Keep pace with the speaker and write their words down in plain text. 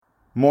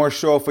More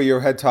show for your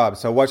head top,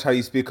 so watch how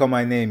you speak on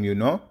my name, you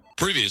know?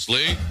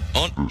 Previously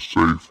on The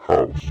Safe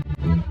House.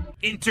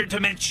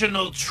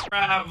 Interdimensional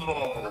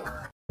travel.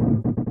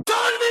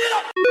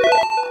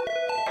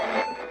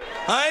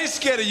 I ain't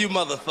scared of you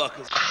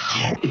motherfuckers.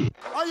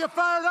 Are you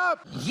fired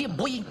up? Yeah,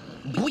 boy.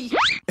 Boy.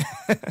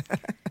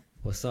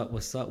 What's up?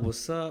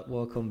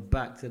 Welcome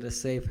back to the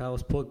Safe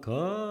House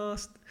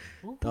podcast.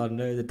 Don't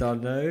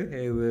know.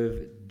 Here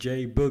with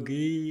J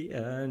Boogie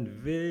and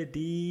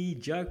Vidi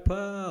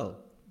Jackpal.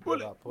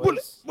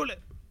 Bullet.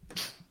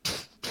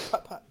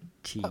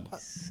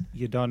 Jeez.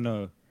 You don't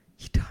know.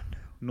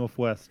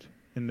 Northwest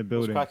in the What's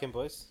building. cracking,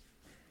 boys?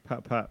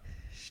 Pat.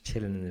 Just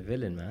chilling in the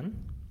villain, man.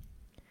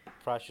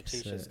 Prash, your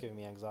t-shirt's giving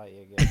me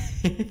anxiety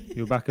again.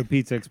 You're back at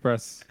Pizza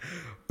Express.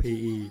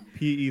 PE.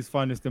 PE's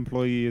finest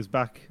employee is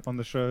back on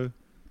the show.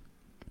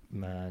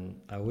 Man,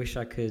 I wish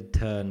I could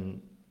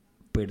turn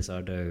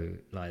pizza dough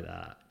like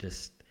that.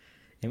 Just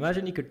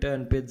imagine you could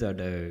turn pizza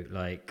dough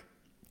like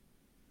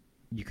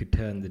you could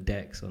turn the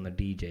decks on a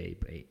DJ,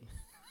 but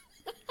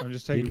I'm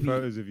just taking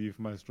photos of you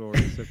for my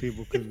story so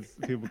people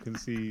can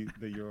see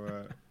that you're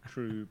a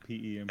true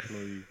PE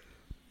employee.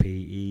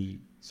 PE.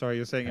 Sorry,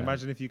 you're saying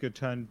imagine if you could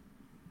turn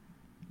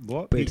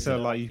what? Pizza Pizza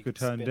like you could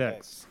turn spin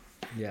decks.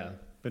 Yeah.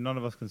 But none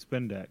of us can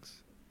spin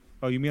decks.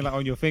 Oh, you mean like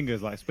on your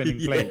fingers, like spinning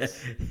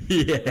plates?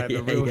 Yeah. Like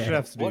the real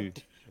chefs do.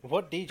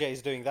 What DJ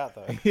is doing that,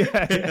 though?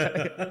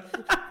 Yeah.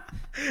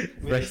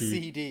 With a Freshie.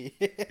 CD.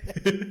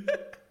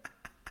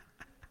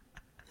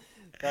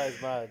 That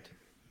is mad.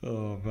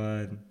 Oh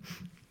man.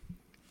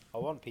 I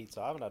want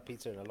pizza. I haven't had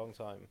pizza in a long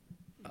time.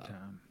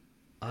 Damn.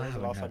 When was the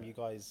haven't last had- time you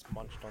guys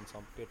munched on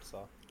some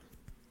pizza?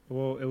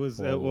 Well, it was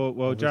Well,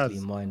 well, obviously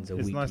Jazz. mine's a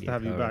It's nice weekly to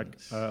have you back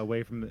occurrence.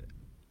 away from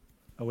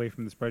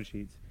the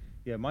spreadsheets.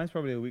 Yeah, mine's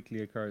probably a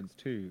weekly occurrence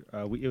too.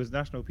 It was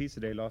National Pizza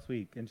Day last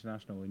week,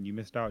 international, and you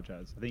missed out,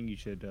 Jazz. I think you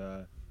should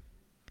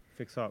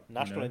fix up.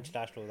 National,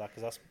 international, that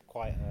because that's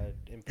quite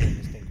important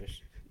to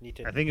distinguish. Need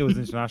to. I think it was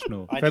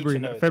international. I need to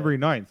know, February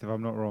 9th, if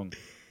I'm not wrong.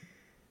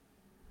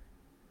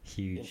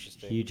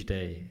 Huge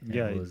day. It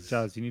Yeah, was-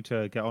 Jazz, you need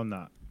to get on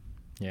that.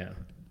 Yeah.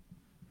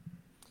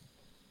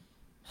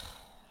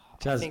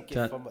 I Jazz, think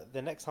if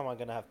the next time I'm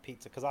gonna have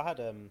pizza, because I had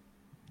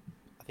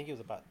I think it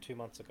was about 2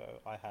 months ago.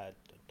 I had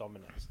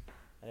Domino's,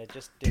 and it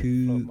just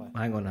didn't float my.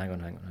 Hang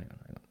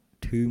on.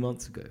 2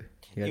 months ago.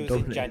 You had It was in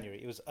Domino's?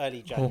 January. It was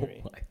early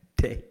January. Oh my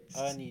days.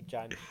 Early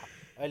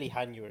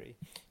January.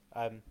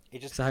 It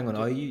just. So hang on,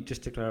 didn't- are you,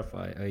 just to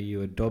clarify, are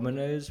you a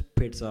Domino's,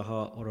 Pizza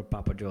Hut, or a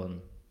Papa John?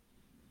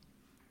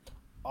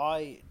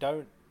 I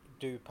don't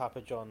do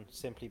Papa John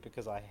simply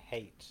because I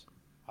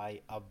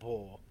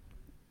abhor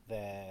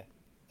their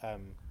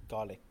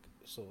garlic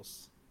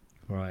sauce.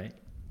 Right.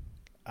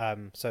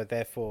 So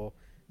therefore,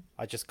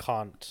 I just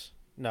can't.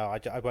 No,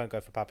 I won't go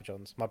for Papa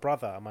John's. My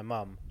brother and my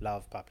mum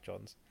love Papa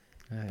John's,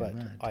 Oh, but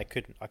mad. I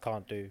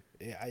can't do.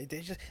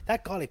 It's just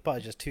that garlic butter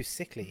is just too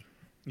sickly.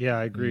 Yeah,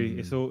 I agree.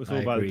 It's all I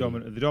about agree.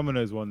 the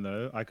Domino's one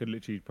though. I could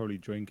literally probably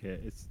drink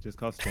it. It's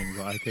disgusting,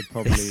 but I could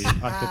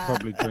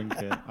probably drink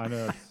it. I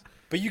know.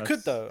 But you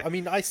could though. I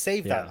mean, I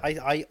save that.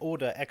 Yeah. I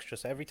order extra.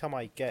 So every time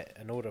I get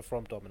an order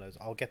from Domino's,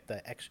 I'll get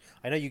the extra.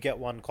 I know you get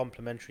one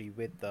complimentary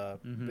with the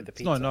with the It's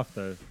pizza. not enough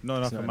though. Not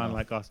enough for a not man enough.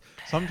 like us.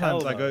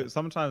 Sometimes Hell no.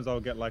 Sometimes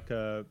I'll get like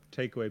a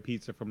takeaway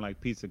pizza from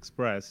like Pizza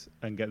Express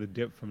and get the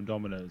dip from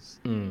Domino's.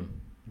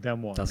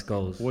 Them ones. That's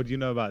goals. What do you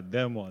know about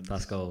them ones?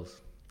 That's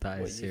goals. That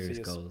What, is serious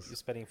goals. You're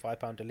spending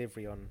 £5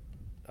 delivery on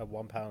a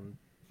 £1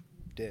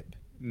 dip.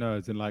 No,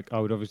 it's in like I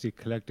would obviously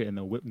collect it in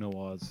the whip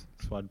noirs.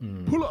 So I'd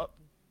Hmm. pull up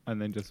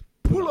and then just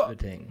pull up up.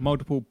 the thing.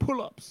 Multiple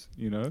pull ups,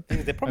 you know.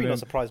 They're probably And not then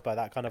surprised by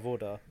that kind of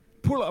order.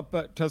 pull up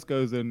at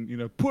Tesco's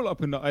and pull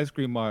up in the ice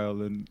cream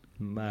aisle and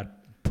Mad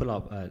pull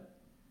up at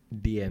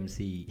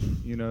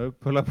DMC.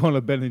 pull up on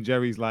a Ben and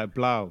Jerry's like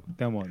blow.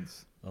 Them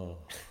ones. Oh.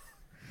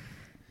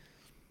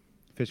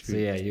 Fish So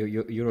food. yeah,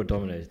 you're a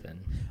Domino's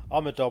then.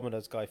 I'm a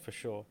Domino's guy for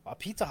sure.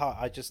 Pizza Hut,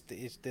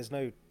 there's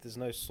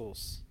no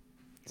sauce.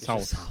 It's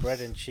Sauce. just bread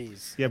and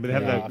cheese. Yeah, but I they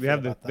feel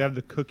about have that.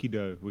 the cookie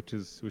dough, which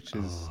is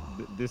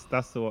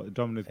that's the what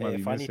Domino's might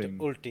be If I need missing.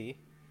 to ulti,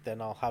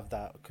 then I'll have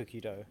that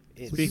cookie dough.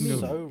 It's Speaking of-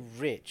 so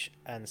rich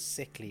and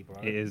sickly, bro.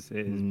 It is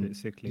a bit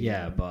sickly.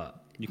 Yeah,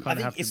 but You I kind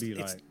of think have to be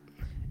it's- like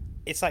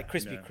It's like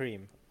Krispy Yeah.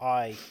 Kreme.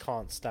 I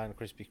can't stand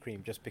Krispy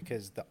Kreme just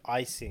because the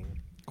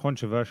icing.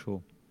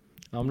 controversial.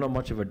 I'm not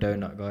much of a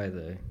donut guy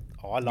though.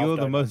 Oh, I love You're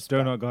the most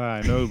donuts, donut guy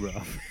I know, bro.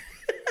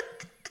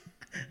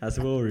 That's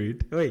all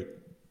rude. Wait.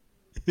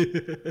 but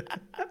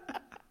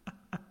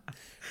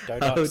Do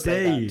How not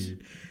say dare that. you?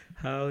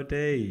 How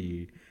dare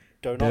you?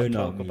 Do not Donut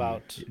talk me.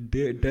 about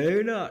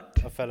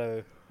Donut. a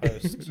fellow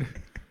host.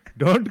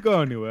 Don't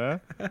go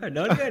anywhere. Don't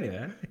go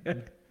anywhere.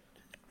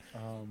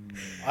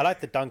 I like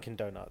the Dunkin'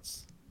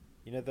 Donuts.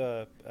 You know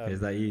the. Is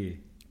that you?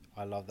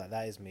 I love that.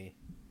 That is me.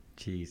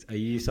 Jeez, are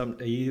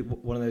you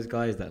one of those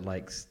guys that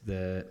likes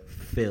the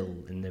fill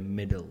in the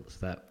middle,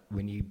 so that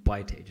when you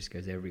bite it, it just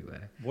goes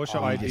everywhere? What's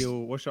your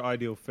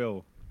ideal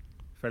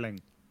filling?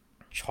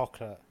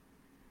 Chocolate.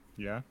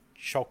 Yeah.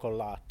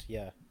 Chocolate.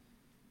 Yeah.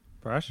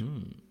 Prash?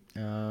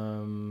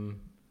 Um,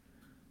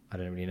 I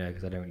don't really know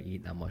because I don't really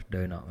eat that much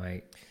donut,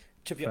 mate.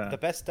 Fair. The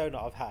best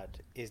donut I've had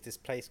is this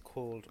place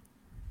called,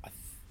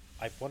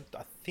 I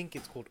think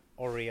it's called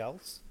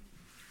Oriel's,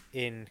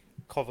 in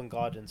Covent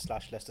Garden /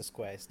 Leicester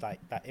Square. It's like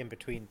that in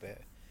between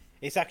bit.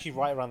 It's actually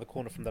right around the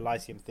corner from the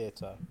Lyceum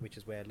Theatre, which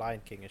is where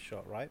Lion King is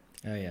shot, right?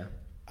 Oh yeah.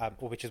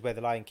 Or which is where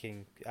the Lion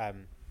King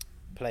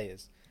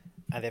plays.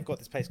 And they've got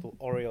this place called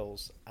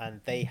Oriel's,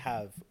 and they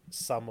have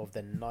some of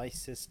the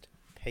nicest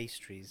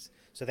pastries.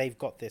 So they've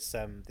got this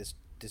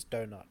this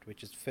donut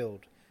which is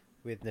filled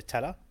with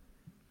Nutella.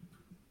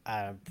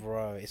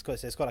 Bro, it's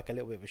got like a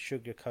little bit of a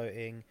sugar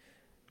coating,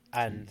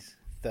 and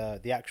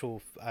the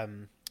actual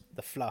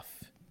the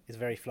fluff is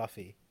very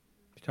fluffy.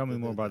 Tell me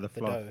more about the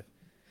fluff. Dough.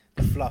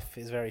 The fluff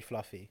is very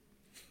fluffy.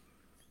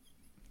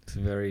 It's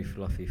very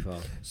fluffy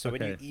fluff. So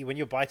Okay. when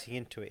you're biting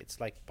into it, it's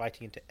like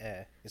biting into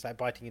air. It's like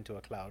biting into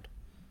a cloud.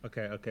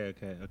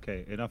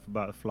 Okay. Enough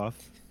about the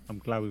fluff. I'm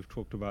glad we've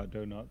talked about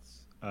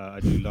donuts. I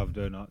do love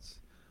donuts.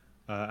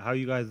 How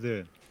you guys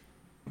doing?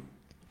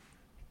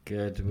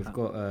 Good. We've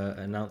got an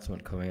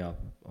announcement coming up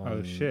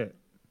Oh shit.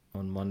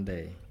 on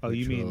Monday. Oh,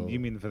 you which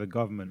mean for the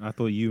government? I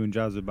thought you and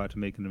Jazz were about to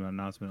make an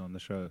announcement on the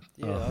show.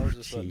 Yeah, Oh, I was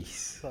just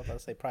jeez. about to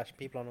say, Prash,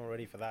 people aren't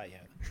ready for that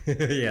yet.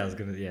 Yeah, I was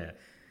gonna. Yeah,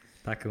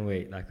 that can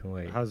wait.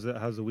 How's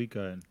the week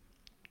going?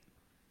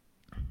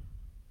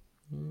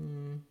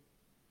 Mm,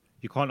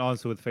 You can't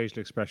answer with facial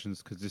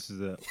expressions because this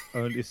is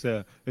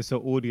it's a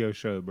audio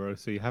show, bro.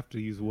 So you have to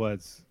use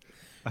words.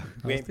 We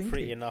was ain't pretty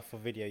thinking- enough for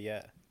video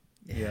yet.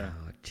 Yeah.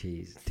 Oh,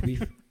 jeez. To be,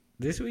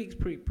 this week's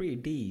pretty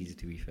D's.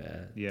 To be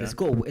fair. Yeah. It's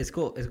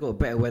got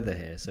better weather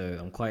here, so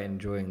I'm quite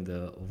enjoying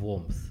the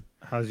warmth.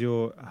 How's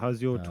your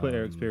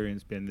Twitter Um,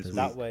 experience been this week?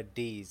 That word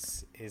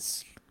D's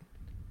is.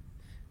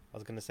 I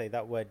was gonna say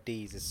that word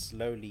D's is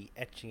slowly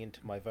etching into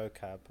my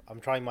vocab. I'm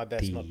trying my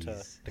best not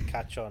D's. to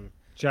catch on.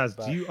 Jazz,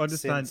 but do you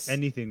understand since-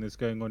 anything that's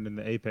going on in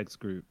the Apex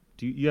group?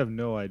 You have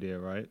no idea,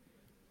 right?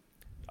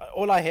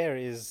 All I hear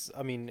is,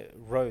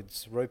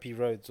 ropey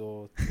roads,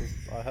 or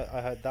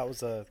I heard that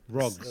was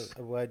Rogs.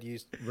 a word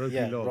used. Ropey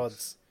yeah, logs.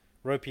 rods,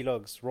 ropey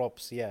logs,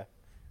 ROPS. Yeah,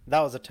 that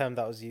was a term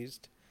that was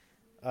used.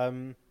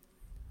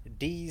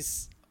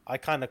 D's, I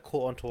kind of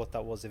caught onto what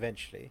that was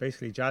eventually.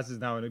 Basically, Jazz is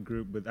now in a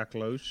group with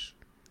Aklosh,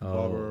 Oh.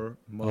 Barbara,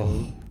 Mo,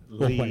 Oh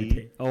my Lee,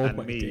 day- oh and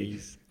my me.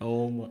 days.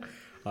 Oh my.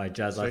 Alright,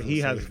 Jazz. So I feel he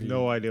has sorry for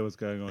no you. idea what's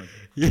going on.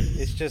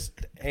 It's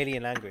just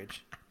alien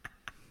language.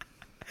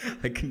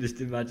 I can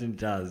just imagine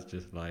Jazz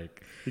just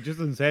like. He just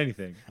doesn't say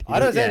anything. I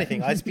don't say Yeah.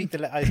 anything. I speak the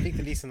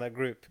least in that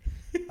group.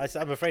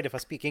 I'm afraid if I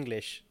speak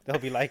English, they'll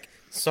be like,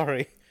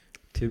 "Sorry,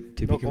 To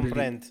be no completely,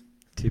 comprend."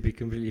 to be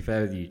completely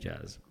fair with you,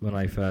 Jazz, when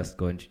I first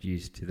got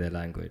introduced to their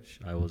language,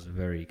 I was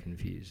very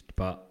confused.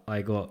 But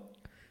I got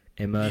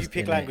immersed You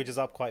pick in languages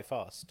up quite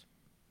fast.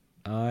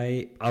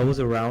 I was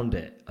around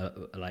it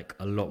like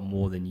a lot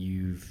more than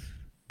you've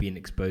been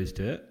exposed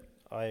to it.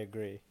 I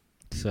agree.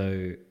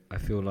 So I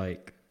feel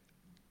like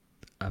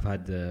I've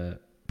had the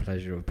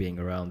pleasure of being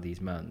around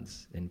these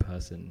mans in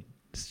person,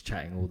 just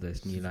chatting all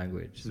this new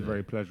language. This is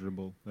very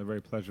pleasurable. They're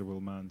very pleasurable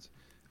mans.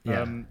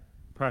 Yeah.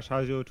 Prash,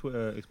 how's your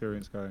Twitter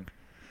experience going?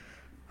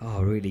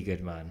 Oh, really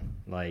good, man.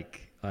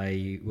 Like,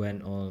 I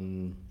went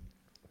on.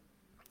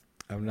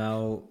 I'm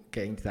now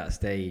getting to that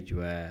stage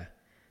where,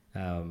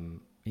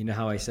 you know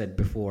how I said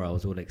before I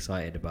was all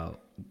excited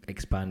about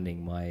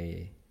expanding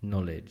my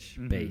knowledge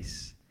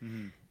base.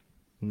 Mm-hmm.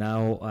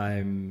 Now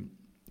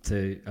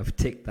I've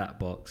ticked that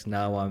box.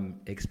 Now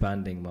I'm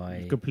expanding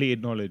my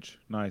Completed knowledge.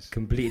 Nice.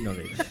 complete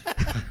knowledge.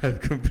 I've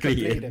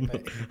Completed completed. it,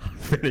 mate. I've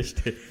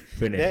finished it.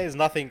 Finished. There is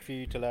nothing for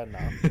you to learn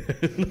now.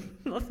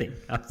 Nothing.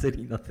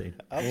 Absolutely nothing.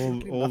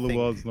 Absolutely all the nothing.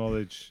 world's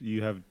knowledge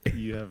you have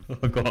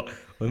I've got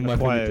on my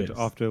acquired fingertips.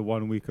 after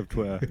 1 week of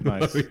Twitter.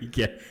 Nice.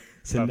 Yeah.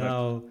 So Perfect.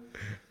 now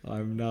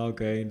I'm now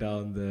going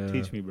down the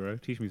Teach me, bro.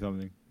 Teach me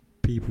something.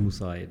 people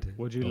side.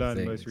 What did you of learn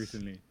things. most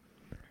recently?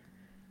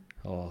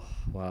 Oh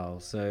wow!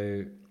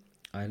 So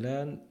I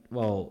learned.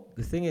 Well,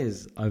 the thing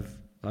is,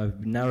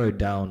 I've narrowed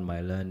down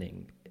my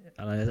learning,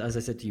 and as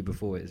I said to you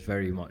before, it's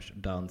very much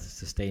down the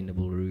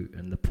sustainable route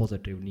and the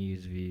positive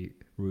news view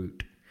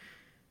route.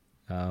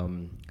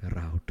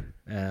 Route.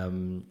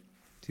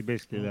 So you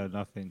basically learned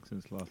nothing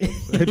since last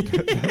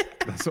episode.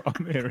 That's what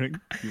I'm hearing.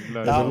 You've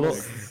learned That nothing.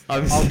 was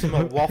I'm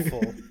ultimate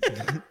waffle.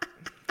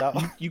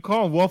 That, You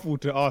can't waffle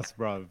to us,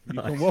 bruv. You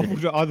can waffle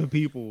to other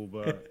people,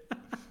 but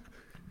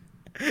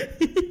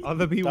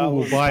other people that will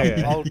was buy the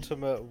it.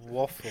 ultimate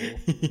waffle.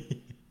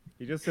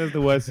 He just says the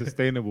word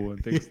sustainable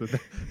and thinks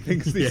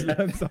he's Yeah.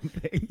 learned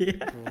something.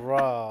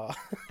 Bruh.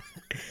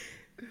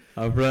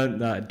 I've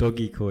learned that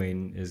doggy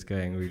coin is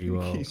going really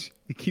well,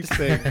 He keeps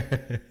saying,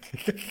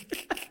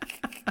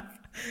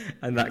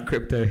 and that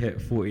crypto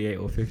hit 48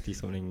 or 50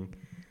 something.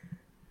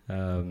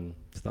 So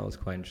that was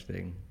quite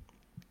interesting.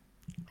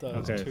 That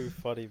was Okay. too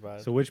funny, man.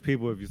 so which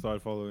people have you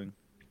started following?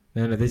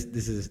 No, this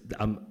is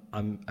I'm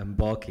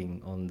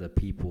embarking on the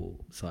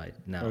people side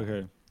now.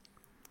 Okay.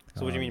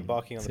 So what do you mean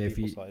barking on so the if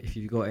people you, side? If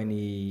you've got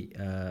any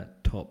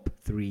top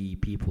 3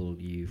 people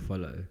you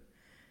follow,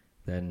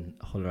 then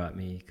holler at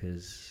me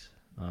because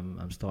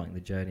I'm starting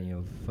the journey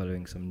of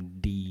following some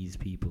D's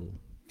people.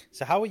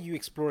 So how are you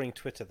exploring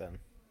Twitter then?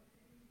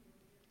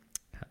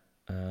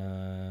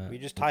 Were you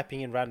just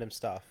typing in random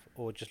stuff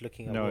or just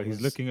looking at No, what he's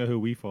was... looking at who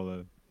we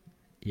follow.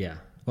 Yeah.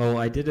 Well,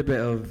 I did a bit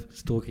of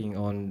stalking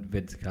on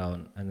Vid's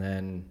account, and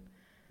then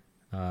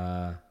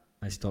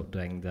I stopped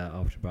doing that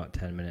after about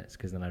 10 minutes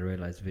because then I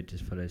realized Vid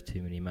just follows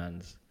too many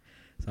mans.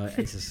 So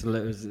it's a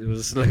slow. It was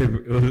a slow.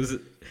 It was.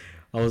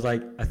 I was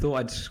like, I thought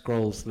I'd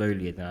scroll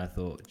slowly, and then I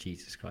thought,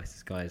 Jesus Christ,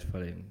 this guy is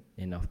following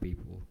enough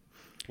people.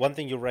 One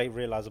thing you'll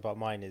realize about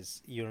mine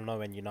is you'll know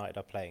when United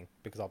are playing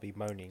because I'll be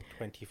moaning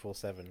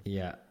 24/7.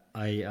 Yeah,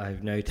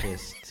 I've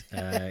noticed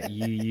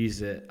you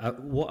use it.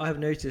 What I've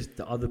noticed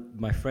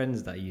my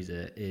friends that use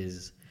it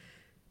is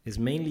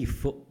mainly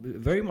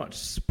very much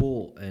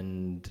sport,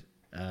 and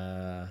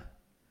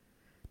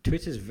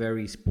Twitter's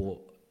very sport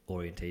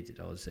orientated.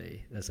 I would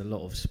say there's a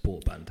lot of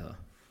sport banter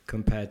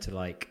compared to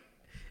like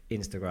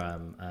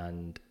Instagram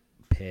and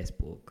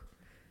Facebook.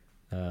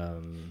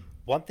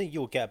 One thing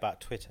you'll get about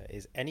Twitter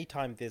is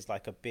anytime there's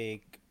like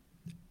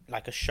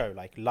a show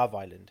like Love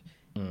Island,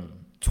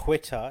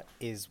 Twitter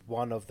is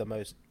one of the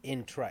most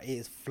it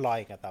is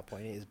flying at that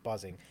point. It is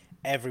buzzing.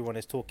 Everyone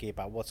is talking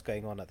about what's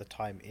going on at the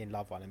time in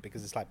Love Island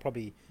because it's like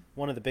probably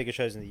one of the biggest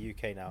shows in the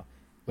UK now.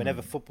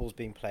 Whenever football's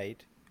being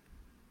played,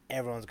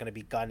 everyone's going to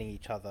be gunning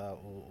each other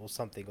or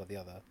something or the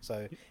other.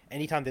 So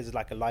anytime there's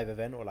like a live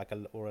event or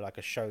like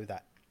a show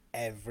that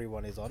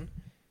everyone is on,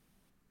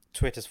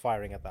 Twitter's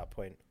firing at that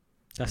point.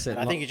 That's it. And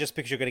I think it's just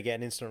because you're going to get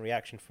an instant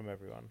reaction from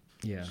everyone.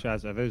 Yeah.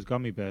 Shaz, are those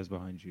gummy bears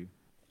behind you?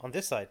 On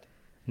this side,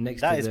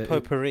 Next that to is the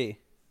potpourri.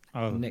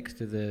 Oh, next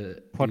to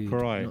the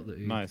potpourri. not the oud,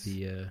 Nice.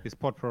 The, It's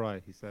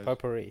potpourri, he says.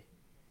 Potpourri.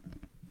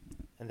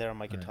 And there are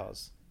my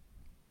guitars.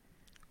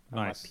 And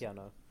Nice. my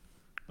piano.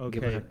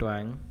 Give us a Okay.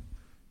 twang.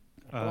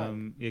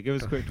 Yeah, give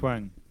us a quick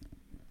twang.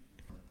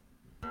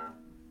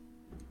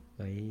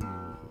 Hey.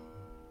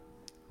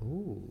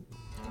 Ooh.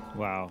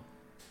 Wow.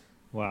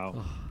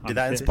 Wow. Did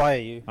that inspire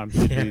you? I'm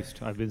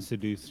seduced. I've been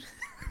seduced.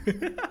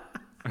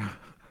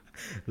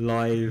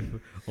 Live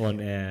on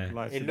air.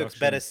 Live It looks seduction.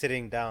 better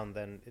sitting down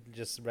than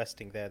just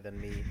resting there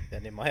than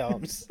in my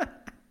arms.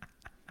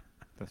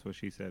 That's what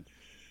she said.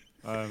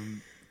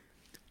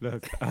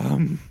 Look.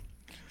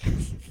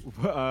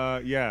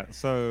 Yeah.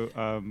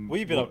 So. What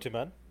you been up to,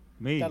 man?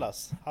 Me. Tell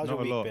us. How's Not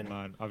your week a lot, been?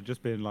 man. I've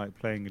just been like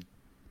playing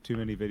too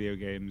many video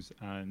games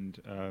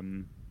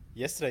and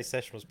Yesterday's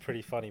session was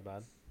pretty funny,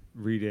 man.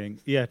 reading.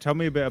 Yeah. Tell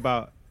me a bit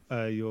about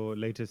your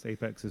latest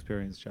Apex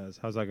experience, Chaz.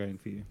 How's that going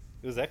for you?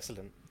 It was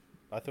excellent.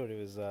 I thought it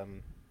was.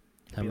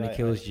 How many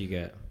kills did you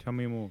get? Tell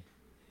me more.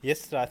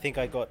 Yesterday, I think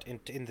I got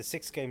in the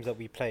 6 games that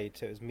we played.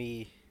 So it was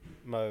me,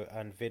 Mo,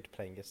 and Vid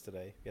playing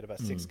yesterday. We had about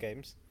 6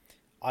 games.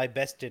 I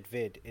bested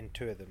Vid in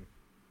 2 of them.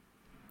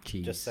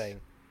 Jeez. Just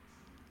saying.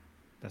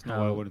 That's not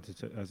what I wanted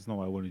to. That's not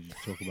what I wanted you to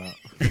talk about.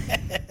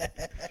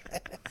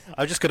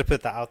 I'm just gonna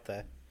put that out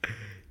there.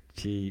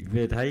 Gee,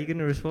 Vid, how are you going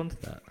to respond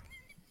to that?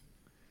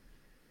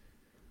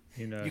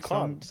 You know, You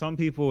some can't. some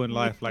people in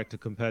life like to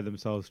compare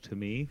themselves to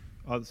me.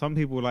 Some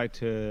people like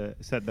to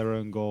set their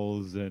own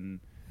goals and,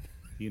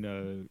 you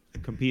know,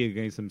 compete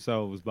against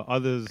themselves. But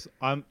others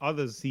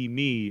see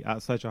me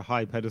at such a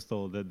high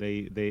pedestal that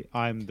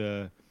I'm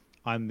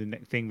the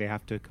next thing they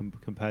have to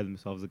compare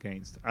themselves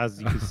against.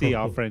 As you can see,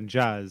 our friend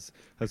Jazz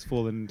has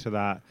fallen into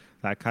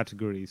that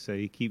category. So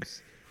he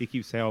keeps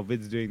saying, "Oh,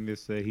 Vid's doing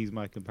this. He's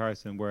my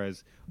comparison."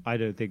 Whereas I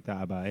don't think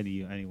that about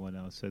anyone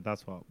else. So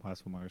that's what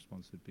my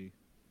response would be.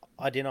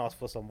 I didn't ask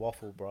for some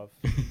waffle, bruv.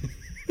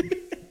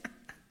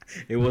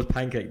 It was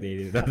pancake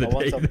day the I other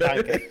want day. some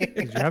pancake.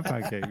 Did you have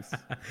pancakes?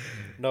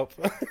 Nope.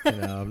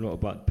 No, I'm not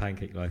about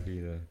pancake life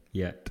either.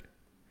 Yet.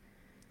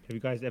 Have you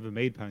guys ever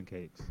made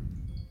pancakes?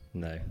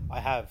 No. I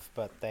have,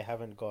 but they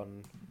haven't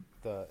gone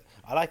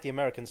I like the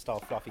American style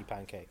fluffy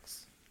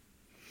pancakes.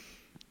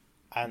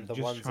 And the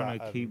Just ones trying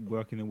that to keep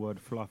working the word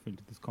fluff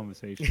into this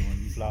conversation.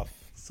 fluff.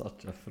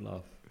 Such a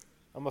fluff.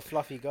 I'm a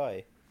fluffy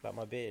guy, like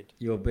my beard.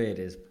 Your beard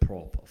is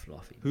proper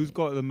fluffy. Who's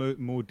got the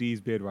more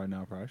D's beard right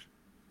now, Prash?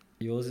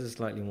 Yours is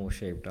slightly more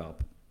shaped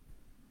up.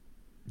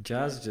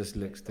 Jazz just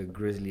looks the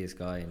grisliest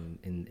guy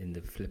in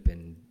the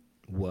flipping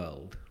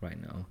world right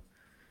now.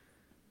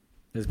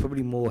 There's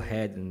probably more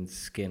hair than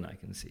skin I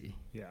can see.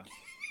 Yeah.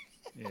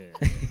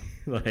 Yeah.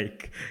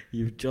 Like,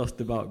 you've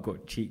just about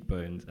got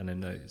cheekbones and a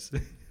nose.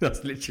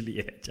 That's literally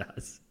it,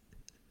 Jazz.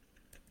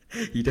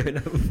 You don't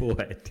have a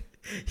forehead.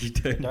 You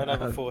don't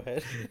Have a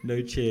forehead.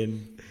 No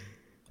chin.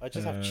 I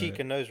just have cheek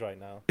and nose right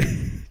now.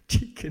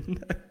 Cheek and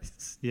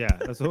nose. Yeah,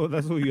 that's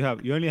all you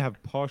have. You only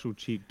have partial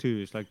cheek too.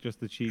 It's like just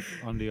the cheek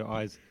under your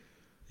eyes.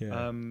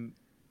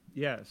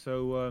 Yeah.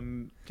 So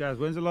Jazz,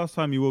 when's the last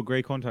time you wore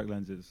grey contact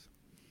lenses?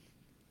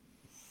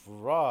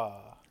 Rah.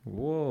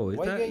 Whoa, is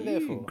What are you that going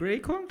there you? for? Grey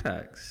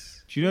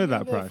contacts. Do you know What are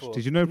that, you there Prash? for?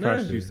 Did you know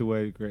Prash No. used to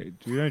wear grey?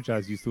 Do you know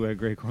Jazz used to wear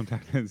grey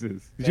contact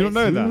lenses? Did you not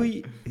Nice. know Who were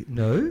that? you-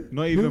 No.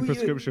 Not Who even were you-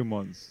 prescription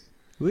ones.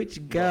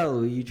 Which gal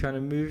were you trying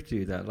to move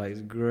to that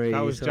like grey? That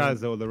was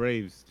Jazz or the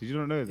raves. Did you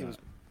not know It that? was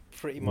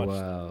pretty much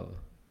Wow.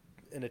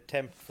 an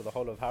attempt for the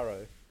whole of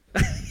Harrow.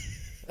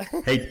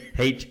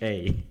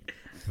 HA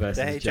versus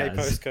The HA Jazz.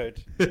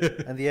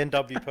 postcode and the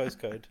NW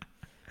postcode.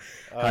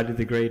 How did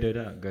the grade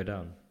go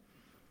down?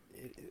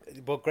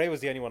 Well, grey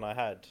was the only one I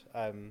had.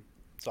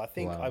 So I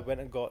think Wow. I went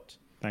and got.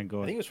 Thank I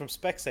God. think it was from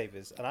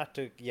Specsavers, and I had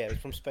to. Yeah, it was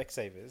from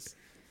Specsavers.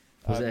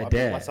 Was it a I bought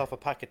dare? myself a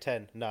pack of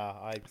 10.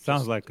 Nah,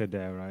 Sounds like a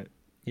dare, right?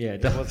 Yeah, it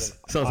It does.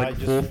 wasn't. Sounds I like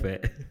just-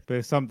 forfeit. But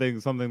it's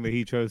something that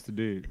he chose to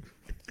do.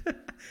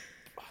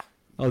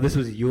 Oh, this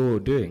was your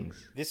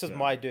doings. This was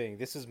my doing.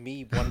 This is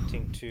me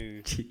wanting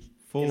to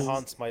Full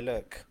enhance my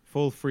look.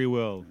 full free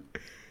will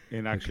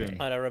in action. Okay.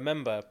 And I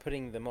remember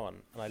putting them on,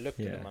 and I looked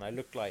at Yeah. them, and I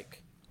looked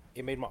like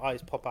it made my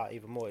eyes pop out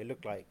even more. It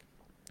looked like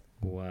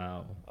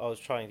Wow. I was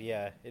trying.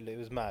 Yeah, it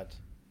was mad.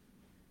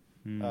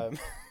 Hmm.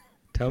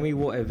 Tell me,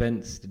 what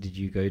events did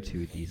you go to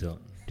with these on?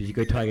 Did you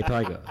go Tiger?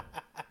 I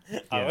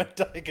Yeah. went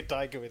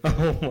Tiger with them.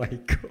 Oh my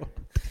god.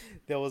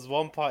 There was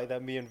one party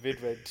that me and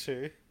Vid went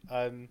to.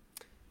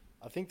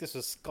 I think this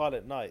was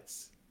Scarlet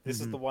Nights. This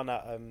is the one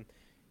at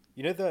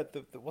you know the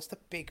what's the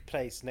big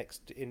place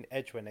in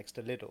Edgware next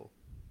to Lidl?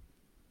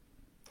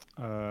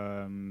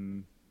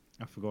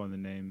 I've forgotten the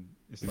name.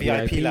 It's like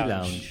VIP VIP lounge.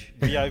 lounge.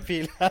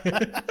 VIP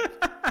lounge.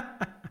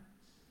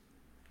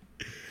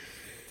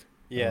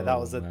 Yeah, that Oh,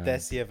 was a man.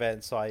 Desi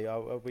event. So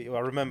I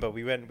remember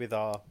we went with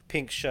our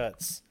pink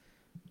shirts,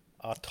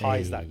 our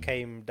ties Hey. that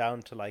came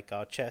down to like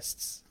our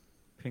chests.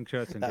 pink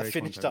shirts and That grey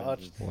finished contact our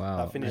lenses. Wow.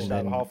 that finished And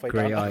out then halfway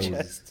grey down our eyes.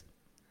 chest.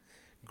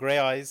 Grey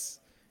eyes.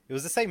 It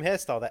was the same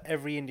hairstyle that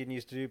every Indian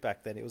used to do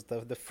back then. It was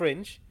the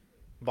fringe,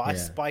 but I Yeah.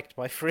 spiked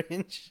my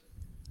fringe,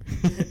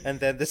 and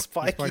then the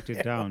spike. spiked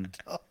it down.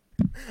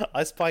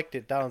 I spiked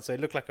it down so it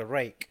looked like a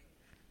rake.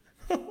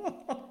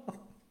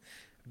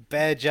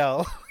 Bare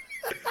gel.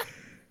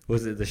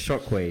 Was it the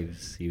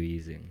shockwaves you were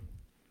using?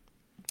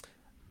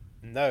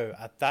 No,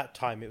 at that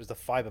time it was the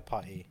fiber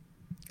party,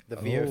 the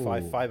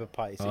VO5 Oh. fiber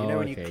party. So you Oh, know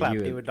when you okay, clap,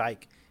 you it were- would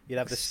like you'd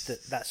have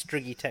that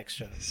stringy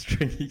texture.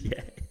 Stringy,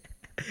 yeah.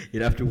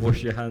 You'd have to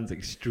wash your hands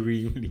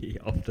extremely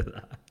after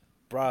that.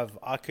 Bruv,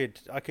 I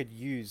could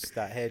use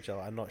that hair gel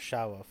and not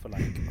shower for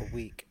like a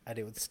week, and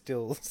it would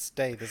still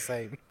stay the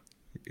same.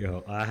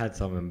 Yo, I had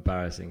some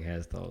embarrassing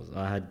hairstyles.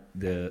 I had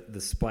the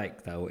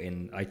spike that were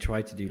in. I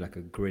tried to do like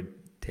a grid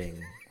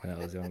thing when I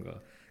was younger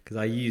because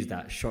I used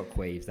that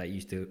shockwaves that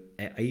used to.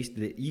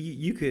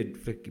 You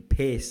could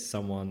pierce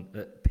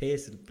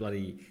pierce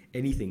bloody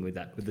anything with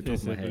that with the top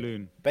It's of a my head.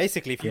 balloon.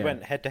 Basically, if you Yeah.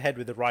 went head to head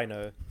with the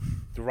rhino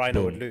would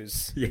Boom.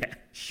 lose. Yeah,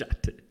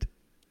 shattered.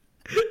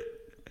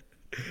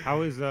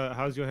 How's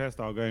your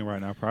hairstyle going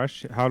right now,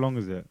 Prash? How long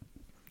is it?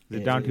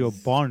 Is it down to your is-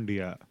 bond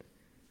yet?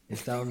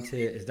 It's down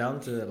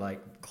to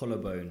like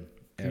collarbone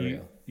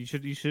area. You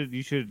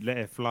should let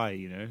it fly.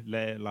 You know,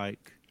 let it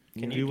like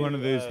Can do you one do,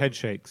 of those head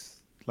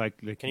shakes. Like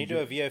Can you do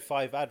a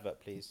VO5 advert,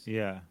 please?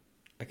 Yeah.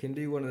 I can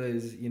do one of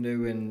those, you know,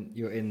 when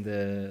you're in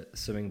the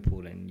swimming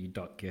pool and you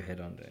duck your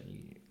head under and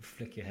you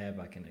flick your hair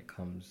back and it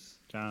comes.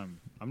 Damn,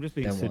 I'm just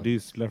being Then what?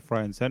 seduced left,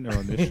 right, and center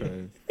on this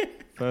show.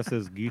 First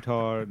is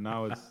guitar,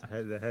 now it's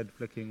the head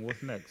flicking.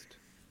 What's next?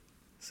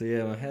 So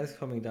yeah, my hair's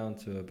coming down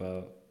to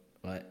about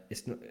like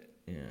it's not.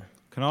 Yeah.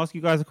 Can I ask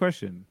you guys a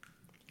question?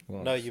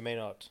 Well, No, you may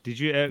not. Did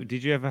you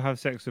ever have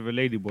sex with a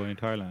ladyboy in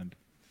Thailand?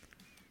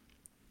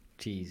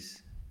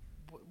 Jeez.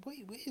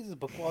 Wait, where is the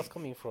Bakwas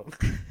coming from?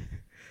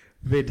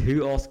 Vid,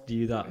 who asked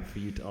you that for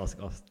you to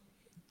ask us?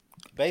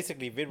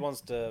 Basically, Vid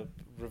wants to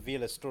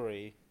reveal a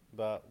story,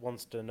 but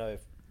wants to know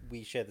if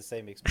we share the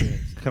same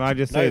experience. Can I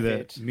just No, say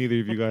that Vid. neither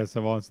of you guys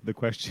have answered the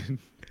question?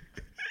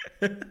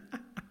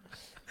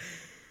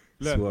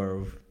 Look,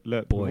 Swerve.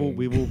 Look, Boing.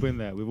 we've all been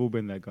there. We've all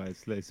been there,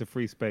 guys. Look, it's a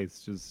free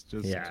space. Just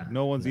Yeah.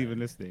 no one's even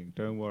listening.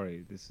 Don't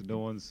worry. No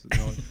one's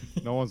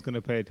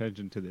gonna pay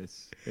attention to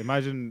this.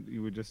 Imagine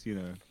you were just, you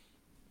know.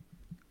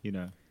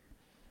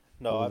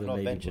 No, All I've the not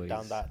lady ventured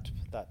down boys.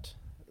 that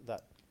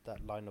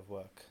line of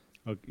work.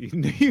 Okay,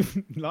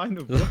 line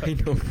of work.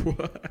 Line of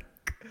work.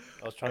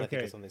 I was trying to think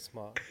Okay. of something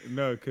smart.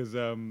 No, because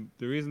the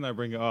reason I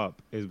bring it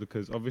up is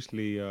because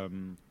obviously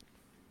everyone's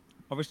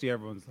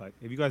like,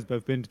 have you guys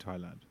both been to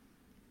Thailand?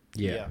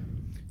 Yeah.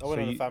 I went So on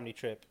a you- family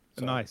trip.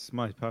 so- Nice,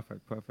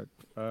 perfect.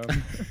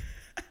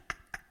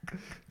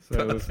 So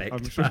Perfect.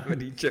 I'm sure.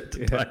 Family trip to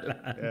Yeah,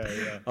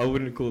 Thailand. yeah. I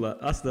wouldn't call that.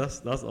 That's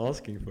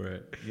asking for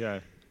it. Yeah.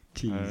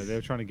 Jeez. They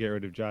were trying to get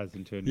rid of Jazz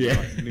into a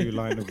Yeah. new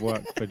line of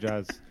work for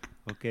Jazz.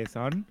 Okay,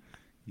 son,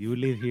 you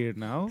live here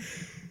now.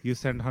 You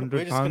send We're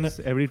 £100 just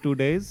gonna- every 2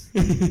 days.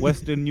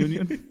 Western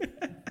Union. Yeah,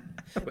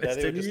 they were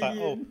Western just like,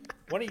 oh, Union.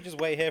 why don't you just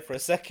wait here for a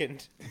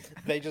second?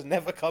 They just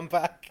never come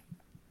back.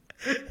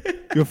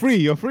 You're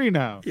free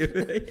now. So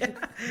the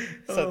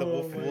Oh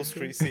Wolf of my Wall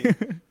Street scene.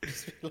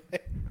 Just be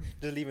like,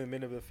 just leave him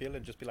in the field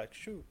and just be like,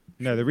 shoo.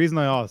 No, the reason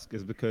I ask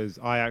is because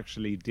I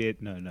actually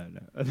did. No.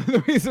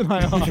 The reason I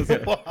ask.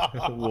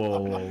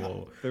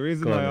 Whoa. The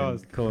reason Go on I then.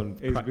 asked Go on,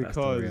 is crack that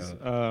story because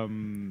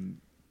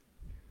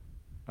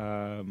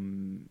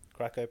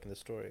Crack open the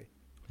story.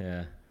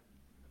 Yeah.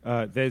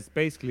 there's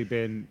basically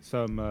been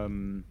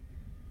some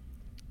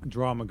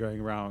drama going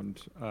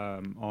around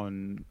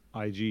on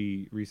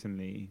IG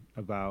recently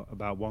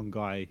about one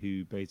guy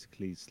who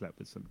basically slept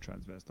with some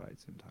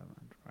transvestites in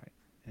Thailand, right?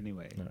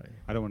 Anyway, No.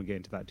 I don't want to get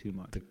into that too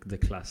much. The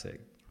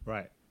classic.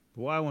 Right.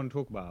 But what I want to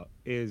talk about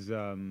is,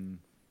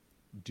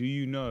 do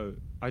you know?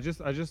 I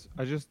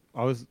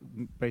was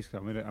basically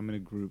I'm in a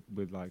group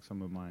with like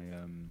some of my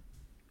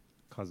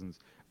cousins,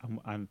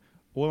 and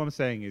all I'm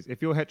saying is,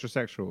 if you're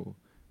heterosexual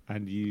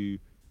and you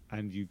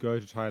go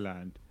to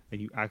Thailand and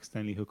you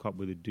accidentally hook up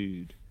with a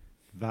dude,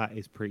 that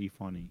is pretty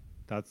funny.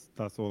 That's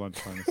all I'm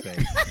trying to say.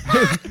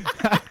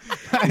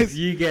 If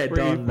you get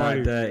pretty done funny.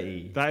 that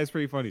dirty, That is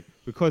pretty funny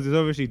because there's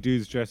obviously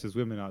dudes dressed as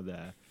women out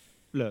there.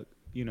 Look,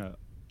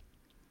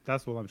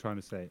 that's what I'm trying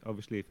to say.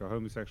 Obviously, if you're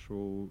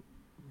homosexual,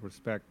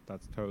 respect,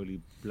 that's totally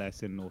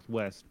blessed in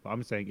Northwest. But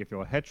I'm saying if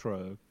you're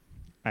hetero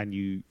and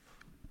you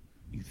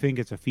think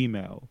it's a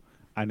female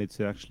and it's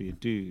actually a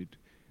dude,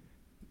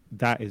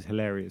 that is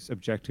hilarious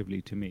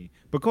objectively to me.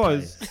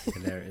 Because that is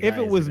hilarious. if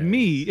That it is was hilarious.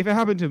 me, if it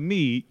happened to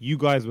me, you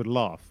guys would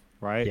laugh,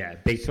 right? Yeah,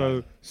 big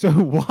So time. so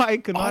why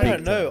can I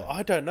don't know.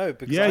 I don't know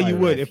because Yeah, I you don't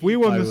would. know If we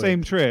were on I the would.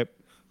 same trip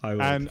I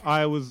would. and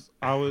I was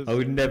I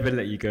would never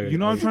let you go. you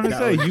know what I'm trying to That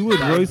say? You would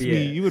that roast be me.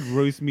 it. You would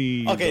roast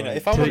me. Okay, no, like,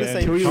 if I'm on the till-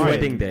 same till your trip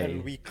wedding day,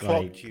 and we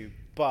clocked like- you,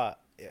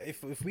 but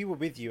if we were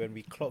with you and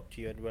we clocked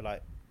you and we're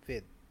like,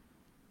 Vid,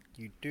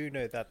 you do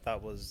know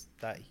that was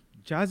that.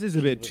 Jazz is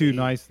a bit too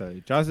nice though.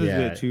 Jazz is a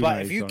Yeah. bit too But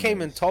nice. if you on came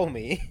us. and told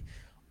me,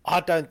 I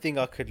don't think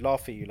I could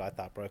laugh at you like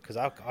that, bro. Because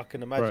I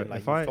can imagine Bro,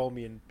 like if you I- told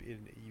me and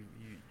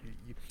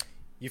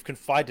you've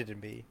confided in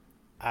me,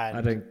 and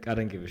I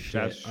don't give a shit.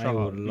 Jazz, I shut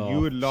will up. laugh. You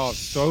would laugh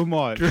so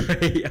much.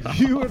 straight up.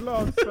 You would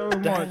laugh so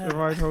much if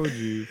I told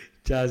you.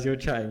 Jazz, you're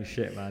chatting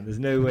shit, man. There's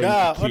no way.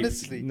 Nah, you could keep-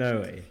 honestly.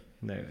 No way.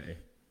 No way.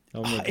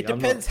 I'm not- it I'm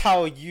not- depends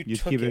how you You'd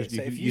took keep it. it.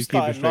 So if you You'd keep a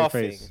started straight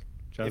laughing, face.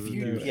 Jazz if would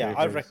you, keep a yeah,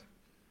 straight face.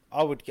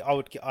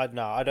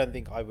 no, I don't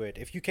think I would.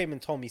 If you came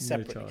and told me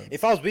separately, chance.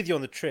 if I was with you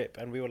on the trip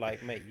and we were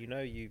like, mate, you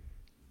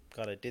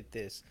kind of did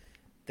this,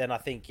 then I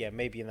think, yeah,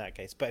 maybe in that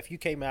case. But if you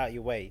came out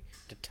your way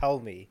to tell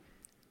me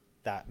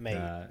that, mate,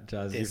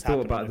 Jazz, this you've thought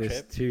happened on about a this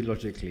trip. too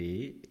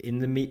logically. In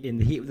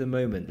the heat of the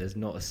moment, there's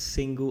not a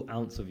single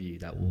ounce of you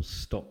that will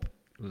stop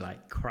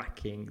like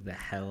cracking the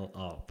hell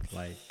up.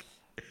 Like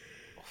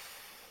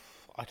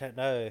I don't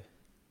know.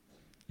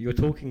 you're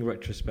talking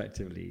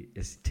retrospectively.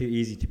 It's too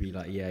easy to be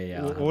like,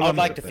 yeah. All I'd I'm-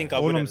 like to think I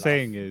All wouldn't I'm laugh.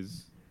 saying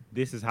is,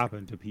 this has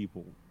happened to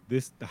people.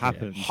 This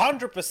happens.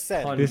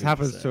 100%. This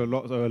happens 100%.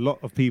 to a lot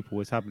of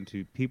people. It's happened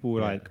to people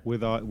Yeah. like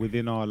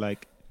within our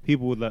like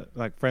people with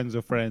like friends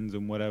of friends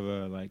and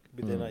whatever. Like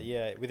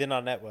Within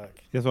our network.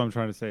 that's what I'm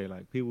trying to say.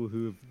 Like people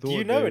who have thought. Do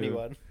you know they-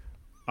 anyone?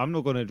 I'm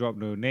not gonna drop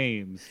no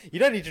names. You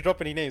don't need to drop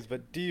any names,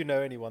 but do you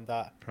know anyone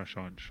that?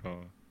 Prashant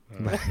Shah,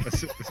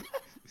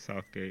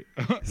 Southgate.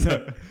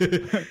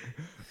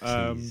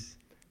 Jeez.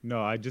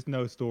 No, I just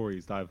know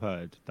stories that I've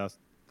heard. That's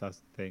the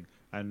thing.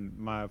 And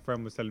my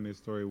friend was telling me a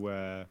story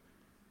where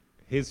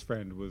his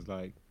friend was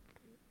like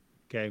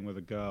getting with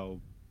a girl,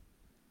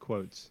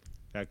 quotes,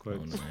 air Oh,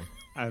 quotes, no.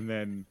 and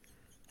then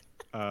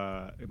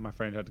my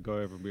friend had to go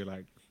over and be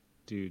like,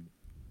 "Dude,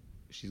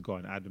 she's got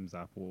an Adam's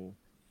apple.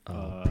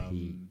 Oh,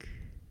 peak.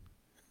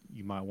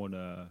 You might want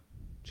to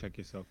check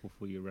yourself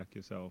before you wreck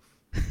yourself."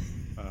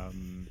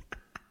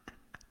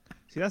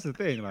 See, that's the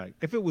thing. Like,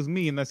 if it was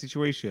me in that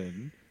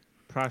situation,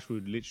 Prash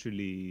would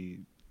literally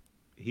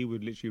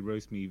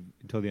roast me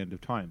until the end of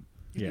time.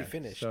 You'd Yeah. be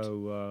finished.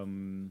 So,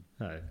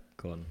 Oh,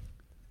 gone.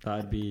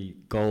 That'd be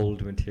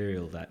gold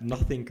material. That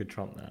nothing could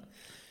trump that.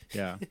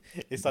 yeah,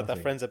 It's like that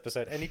Nothing. Friends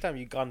episode. Anytime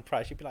you gun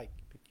Prash, you'd be like,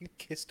 you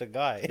kissed a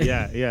guy.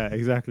 yeah,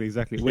 exactly.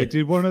 Wait,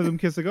 did one of them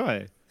kiss a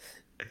guy?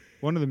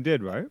 One of them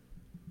did, right?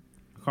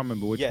 I can't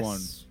remember which yes, one.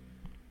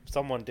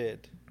 someone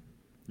did.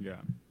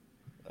 Yeah.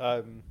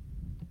 And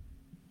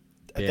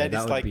Yeah, then that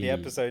it's would like be- the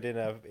episode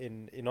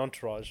in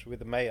Entourage with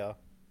the mayor.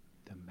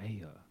 The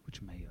mayor.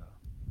 Which mayor?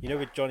 You know,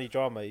 with Johnny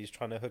Drama, he's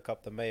trying to hook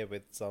up the mayor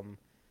with some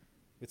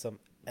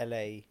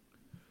LA.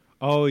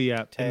 Oh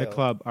yeah, in the Tail.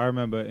 club. I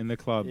remember in the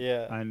club.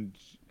 Yeah. And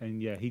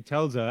yeah, he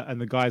tells her, and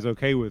the guy's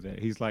okay with it.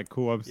 He's like,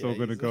 "Cool, I'm still Yeah,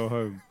 gonna he's- go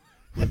home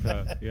with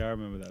her." Yeah, I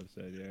remember that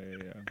episode.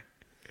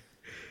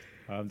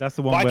 Yeah. That's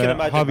the But I one can where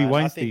imagine, Harvey man, I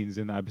Weinstein's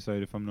in that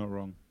episode, if I'm not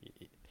wrong.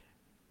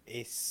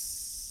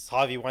 It's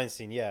Harvey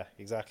Weinstein. Yeah,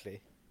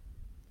 exactly.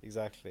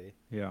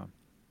 Yeah.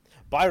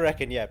 But I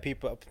reckon, yeah,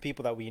 people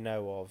that we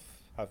know of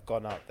have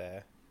gone out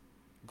there,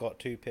 got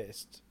too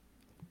pissed,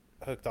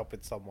 hooked up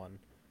with someone,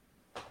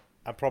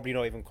 and probably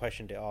not even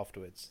questioned it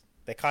afterwards.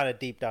 They kind of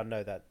deep down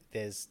know that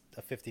there's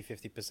a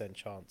 50%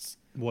 chance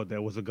What?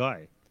 There was a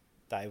guy.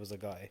 that it was a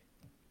guy.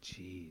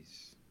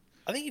 Jeez.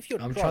 I think if you're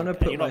I'm drunk trying to and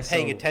put you're not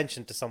paying myself-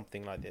 attention to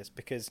something like this,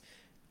 because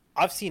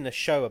I've seen a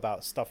show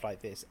about stuff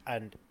like this,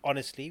 and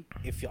honestly,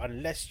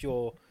 unless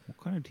you're What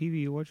kind of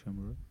TV you watching,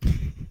 bro?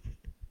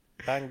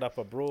 banged up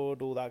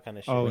abroad, all that kind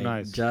of shit. Oh, Wait,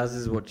 nice. Jazz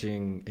is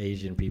watching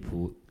Asian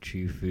people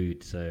chew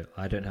food, so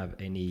I don't have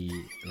any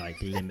like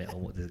limit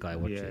on what this guy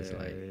watches.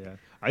 Yeah.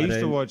 I I used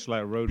to don't- watch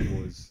like Road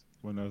Wars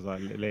when I was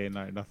like late at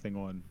night, nothing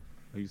on.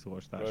 I used to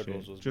watch that Road shit.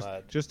 Wars was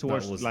mad. Just to That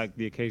watch was- like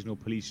the occasional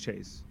police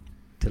chase.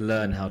 to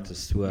learn how to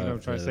swerve You know what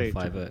I'm trying to say? the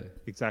 5-0.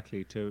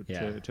 Exactly, to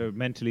Yeah. to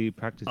mentally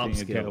practice being a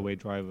Upskill. getaway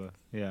driver.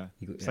 Yeah,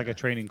 it's like a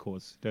training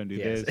course. Don't do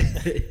Yes.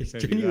 this. It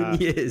Don't do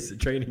genuinely that. is a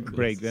training course.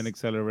 Brake, then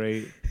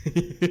accelerate.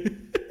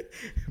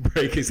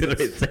 Brake,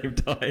 accelerate at the same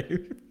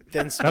time.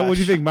 Then Now, what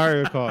do you smash. think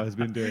Mario Kart has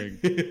been doing?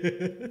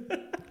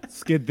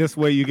 Skid this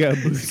way, you get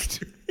a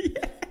boost.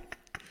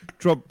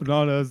 Drop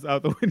bananas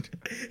out the window.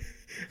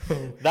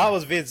 That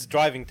was Vid's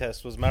driving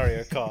test. Was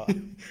Mario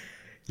Kart?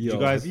 Yo,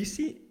 guys- have you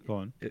seen? Go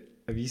on.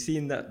 Have you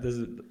seen that?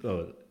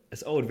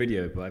 It's an old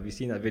video, but have you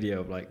seen that video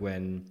of like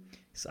when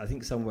I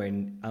think somewhere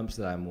in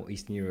Amsterdam or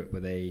Eastern Europe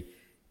where they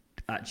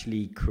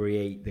actually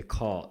create the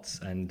carts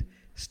and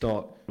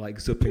start like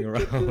zipping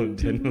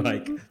around and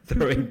like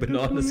throwing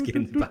banana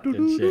skins back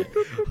and shit.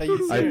 Are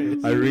you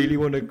serious? I really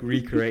want to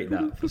recreate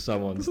that for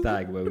someone's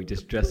stag where we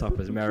just dress up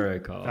as Mario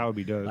Kart. That would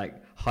be dope. Like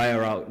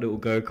hire out little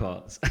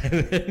go-karts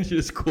and then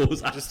just cause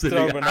throw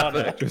absolute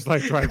banana. havoc. Just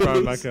like drive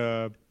around like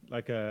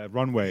a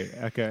runway,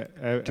 like a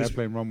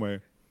airplane runway.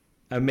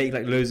 And make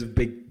like loads of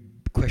big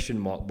question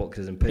mark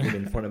boxes and put them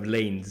in front of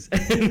lanes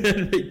and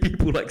then make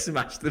people like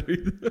smash through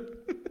them.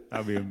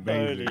 That'd be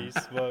amazing. Holy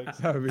smokes!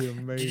 That'd be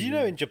amazing. Did you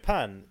know in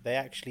Japan they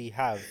actually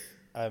have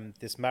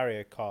this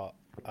Mario Kart?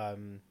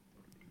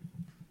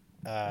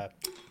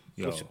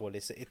 What's it called?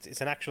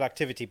 It's an actual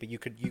activity, but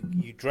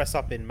you dress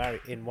up in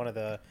one of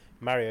the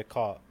Mario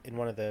Kart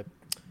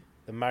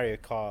the Mario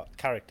Kart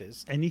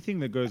characters. Anything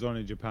that goes on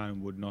in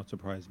Japan would not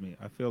surprise me.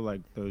 I feel like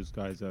those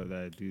guys out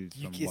there do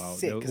some It's wild.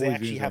 sick they're because they always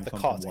actually doing have the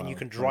something carts and you wild.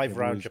 can Like, drive they've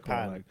around always got,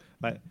 Japan.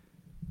 like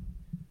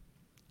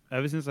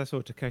ever since I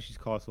saw Takeshi's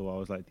Castle, I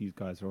was like, these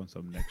guys are on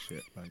some next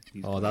shit. Like,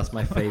 these Oh, guys- that's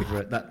my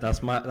favorite. That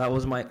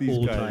was my These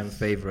all-time guys.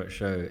 favorite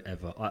show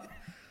ever.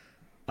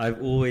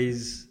 I've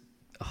always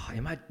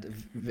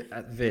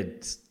at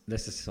Vid.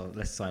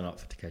 Let's sign up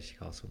for Takeshi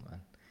Castle,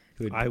 man.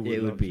 I would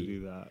it love would be to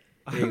do that. it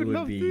I would would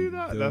love be to do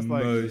that. the That's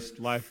like most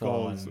life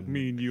goals. fun.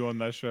 Me and you on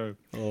that show.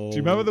 Oh, Do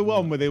you remember the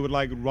one where they would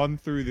like run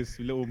through this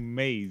little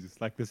maze,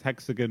 like this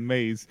hexagon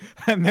maze,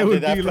 and they And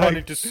would they'd have be to run like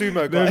into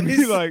sumo there'd be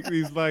guys. like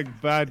these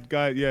like bad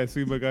guys, yeah,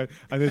 sumo guys,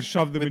 and then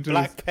shove them with into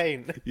black this,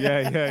 paint?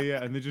 yeah,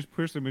 and they just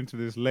push them into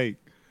this lake.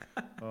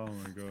 Oh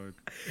my god!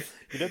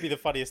 You know, the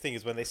funniest thing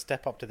is when they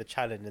step up to the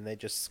challenge and they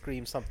just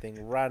scream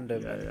something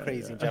random and Yeah,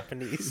 crazy in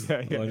Japanese.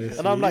 Yeah, yeah. Honestly.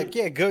 And I'm like,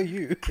 yeah, go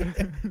you.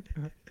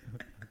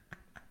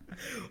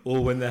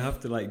 Or when they have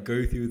to like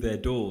go through their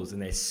doors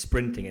and they're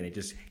sprinting and they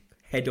just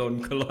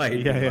head-on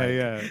collide. Yeah, with,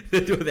 yeah,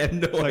 like, yeah. they have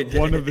no Like idea.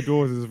 one of the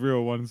doors is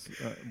real, one's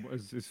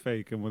is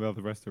fake, and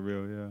the rest are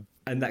real. Yeah.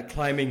 And that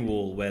climbing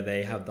wall where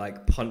they have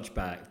like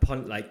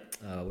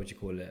what do you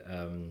call it?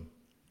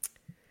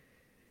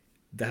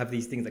 They have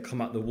these things that come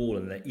out the wall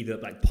and they either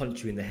like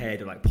punch you in the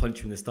head or like punch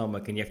you in the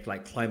stomach, and you have to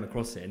like climb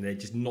across it, and they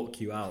just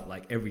knock you out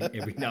like every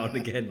now and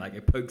again. Like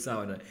it pokes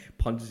out and it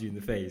punches you in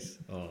the face.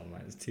 Oh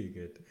man, it's too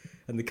good.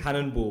 And the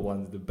cannonball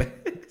one's the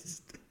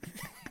best.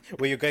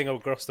 Where you're going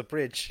across the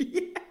bridge.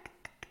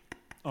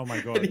 Oh my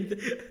god.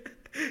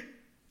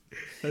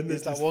 And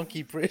There's that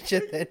wonky bridge,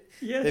 and then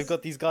Yes. they've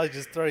got these guys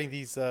just throwing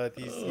these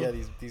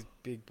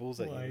big balls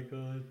Oh at my you.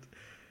 god.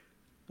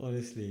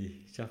 Honestly,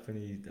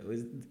 Japanese.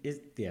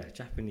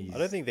 Japanese. I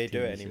don't think they do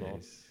it TV anymore.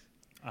 shows.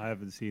 I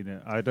haven't seen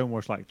it. I don't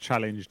watch like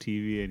challenge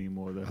TV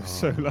anymore though.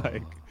 So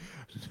like,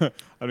 I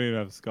don't even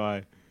have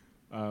Sky.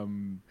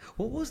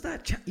 What was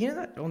that? You know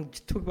that on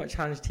talk about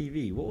Challenge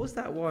TV. What was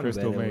that one?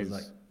 Crystal where there Maze.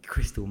 Was like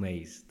Crystal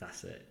Maze.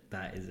 That's it.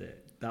 That is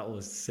it. That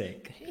was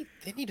sick.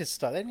 They need to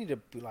start. They need to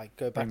like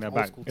go back Bring to that old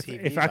back. school If,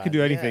 TV. if I could do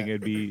man. anything, Yeah.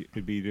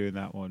 it'd be doing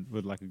that one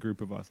with like a group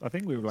of us. I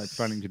think we were like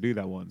planning to do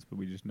that once, but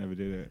we just never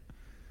did it.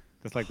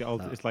 That's like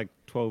it's like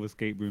 12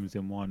 escape rooms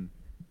in one.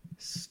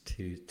 It's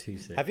too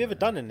sick. Have you ever man.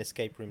 done an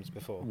escape rooms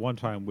before? One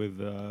time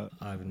with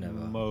I've never.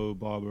 Mo,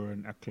 Barber,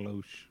 and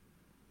Aklosh.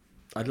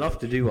 I'd love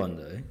to do one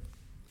though.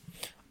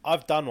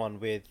 I've done one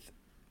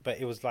but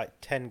it was like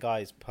 10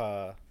 guys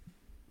per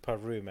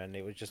room, and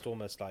it was just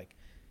almost like,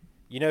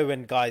 you know,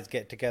 when guys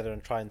get together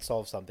and try and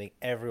solve something,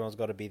 everyone's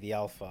got to be the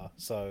alpha.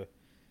 So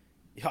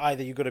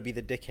either you got to be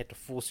the dickhead to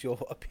force your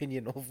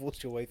opinion or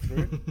force your way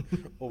through,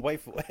 or wait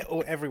for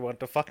everyone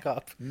to fuck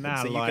up.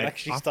 Nah, so you like can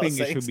actually I start think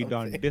it saying should be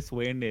done something. this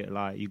way, innit?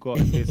 Like you got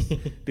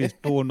this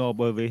doorknob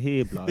over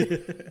here, blood.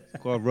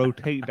 Gotta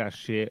rotate that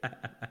shit.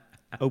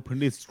 Open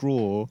this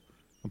drawer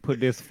and put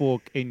this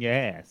fork in your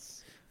ass.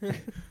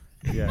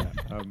 Yeah.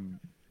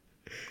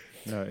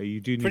 No, you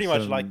do need Pretty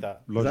much some like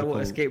that. Is that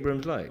what escape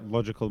rooms like?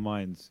 logical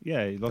minds.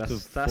 Yeah,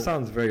 That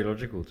sounds very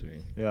logical to me.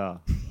 Yeah.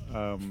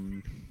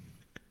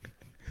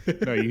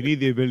 No, you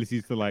need the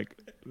ability to like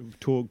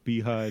talk,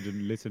 be heard,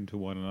 and listen to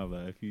one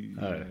another. If you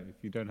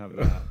don't have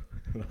that,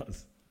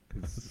 That's,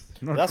 it's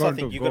not That's, I going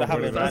think, to you gotta go have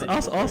very it well.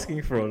 that's us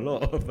asking for a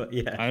lot, but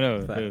yeah. I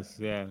know fair. this.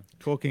 Yeah,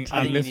 talking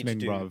I and think you need listening,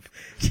 to do- bruv,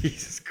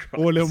 Jesus Christ.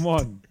 all in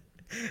one.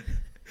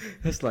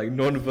 That's like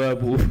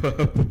non-verbal,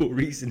 verbal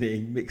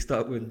reasoning mixed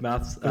up with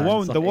maths.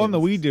 The one that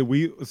we did,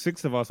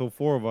 6 of us or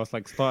 4 of us,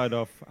 like started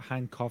off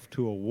handcuffed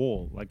to a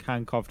wall, like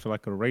handcuffed to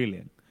like a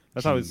railing.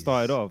 That's how it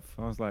started off.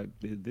 I was like,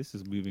 this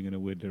is moving in a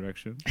weird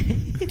direction.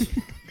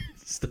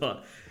 Start.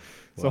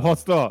 It's a hot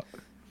start.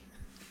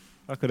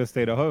 I could have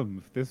stayed at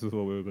home if this is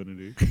what we were gonna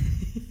do.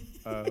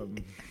 Um,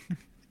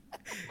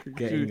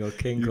 Getting your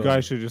king you on.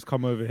 guys should just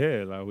come over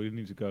here. Like we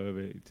need to go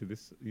over to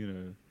this,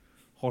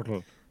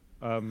 hotel.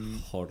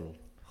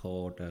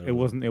 Hoddle. It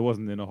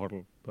wasn't in a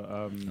hotel, but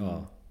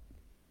Oh,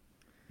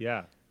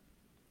 yeah.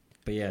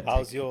 but yeah.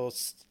 How's your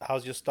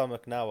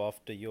stomach now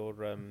after your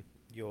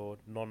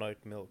non-oat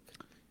milk?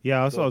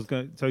 Yeah, that's what I was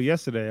going. So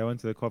yesterday I went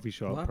to the coffee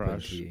shop. What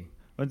happened Prash. to you?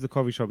 Went to the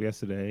coffee shop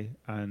yesterday,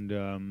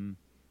 and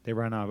they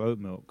ran out of oat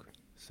milk.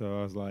 So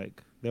I was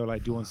like, they were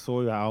like, "Do you want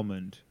soy or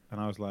almond?" And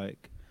I was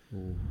like,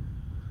 Ooh.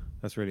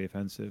 "That's really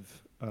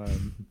offensive."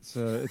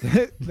 So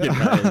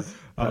That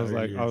I was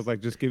really like,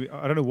 just give me.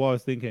 I don't know what I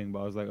was thinking, but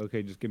I was like,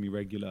 okay, just give me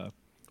regular.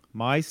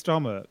 My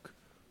stomach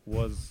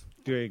was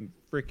doing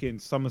freaking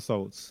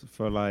somersaults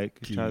for like.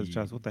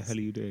 Chaz, what the hell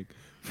are you doing?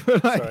 For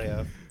like,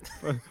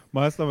 Sorry,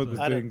 my stomach was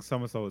I don't- doing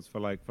somersaults for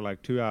like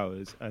 2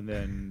 hours, and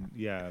then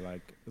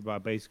but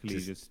basically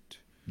just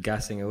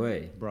Gassing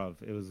away.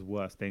 bruv, it was the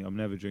worst thing. I'm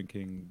never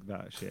drinking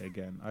that shit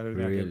again. I don't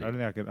Really?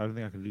 think I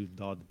can lose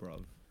dad,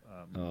 bruv.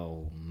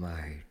 Oh,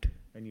 mate.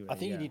 Anyway, I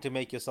think yeah. you need to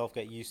make yourself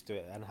get used to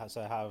it and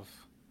have.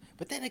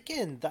 But then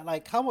again, that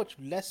like, how much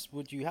less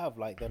would you have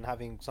like than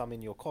having some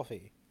in your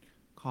coffee?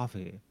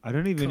 Coffee. I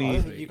don't even I don't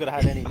eat. think you could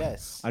have had any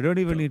less. I don't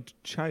even eat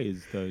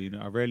chais though.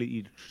 I rarely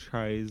eat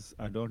chais.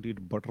 I don't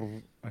eat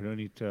butter. I don't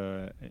eat.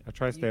 I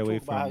try to stay You away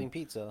talk about from. having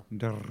pizza.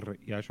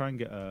 Yeah, I try and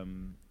get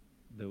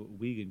the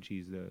vegan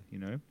cheese though.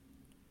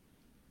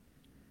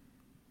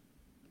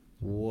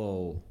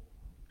 Whoa.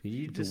 Did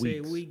you The just say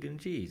wheats. vegan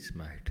cheese,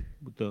 mate?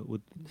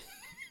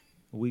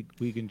 with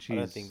vegan cheese. I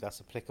don't think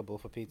that's applicable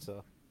for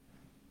pizza.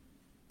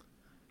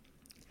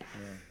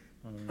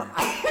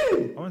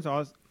 I wanted to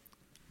ask.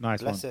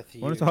 Nice one. Blesseth I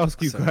wanted you. to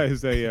ask you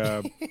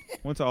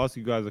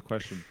Sorry. guys a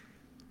question.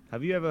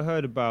 Have you ever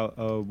heard about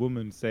a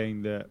woman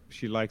saying that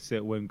she likes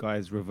it when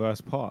guys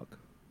reverse park?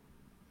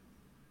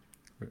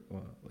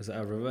 What, was that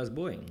a reverse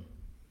Boeing?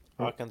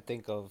 I can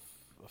think of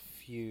a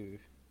few.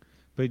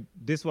 But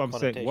this is what I'm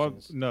saying.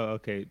 Connotations. No,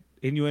 okay.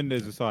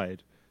 Innuendos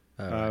aside,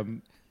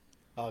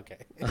 Okay.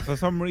 for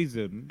some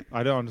reason,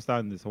 I don't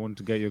understand this. I want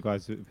to get your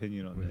guys'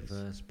 opinion on this.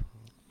 Reverse park.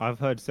 I've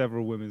heard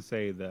several women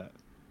say that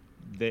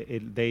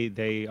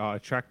they are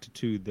attracted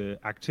to the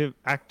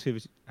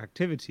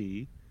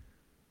activity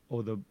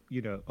or the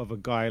of a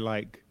guy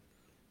like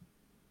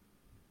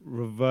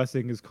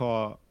reversing his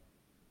car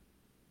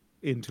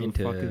into a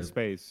fucking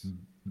space.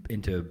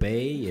 Into a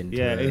bay?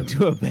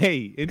 Into a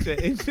bay,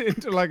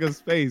 into like a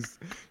space.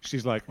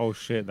 She's like, oh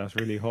shit, that's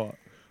really hot.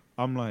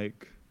 I'm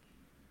like,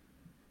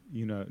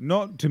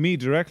 not to me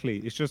directly.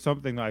 It's just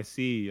something that I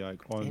see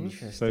like on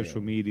Interesting.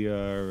 social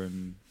media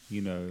and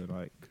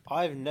like.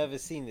 I've never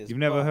seen this. You've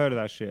never but heard of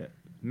that shit.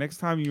 Next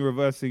time you're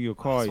reversing your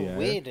car, That's yeah,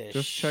 weird as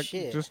just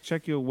shit.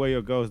 check where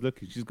your girl's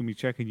looking. She's gonna be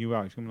checking you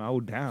out. She's gonna be like, oh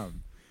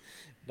damn,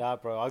 Nah,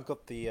 bro. I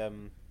got the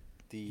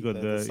you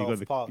got the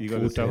South Park.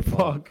 South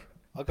Park.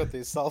 I got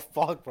the South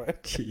Park, bro.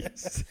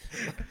 Jeez.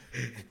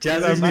 That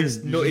Jazz is means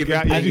just you not just even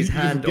get- putting you his just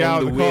hand get out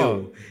on the of the car.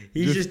 wheel.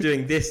 He's just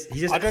doing this.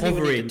 He's just I don't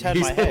even need to hovering. turn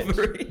He's my head.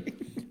 hovering.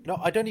 No,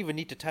 I don't even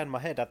need to turn my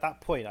head at that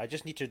point. I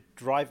just need to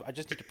drive. I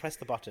just need to press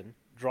the button,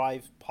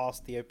 drive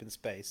past the open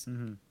space,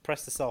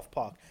 press the self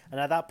park, and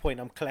at that point,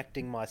 I'm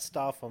collecting my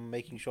stuff. I'm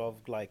making sure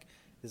I've like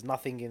there's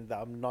nothing in that.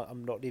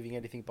 I'm not leaving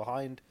anything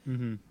behind.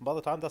 By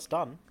the time that's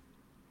done,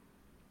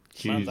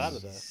 man's out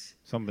of there.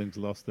 Something's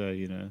lost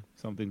there,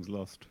 Something's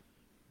lost.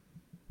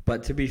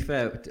 But to be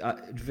fair,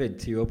 Vid,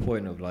 to your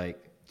point of like,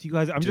 So you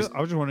guys, I was just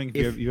wondering if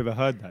if- you've ever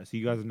heard that. So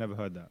you guys have never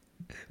heard that.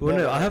 well,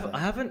 Never no, heard I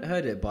haven't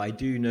heard it, but I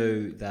do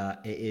know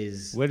that it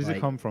is. Where does it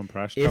like, come from,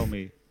 Prash? if- Tell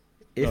me.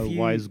 If Oh, you,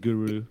 wise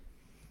guru.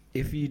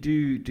 if you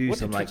do What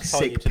some did like Twix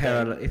tell you sick today?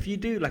 parallel, if you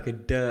do like a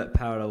dirt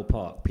parallel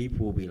park,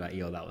 people will be like,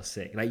 "Yo, that was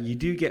sick." Like you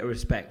do get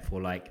respect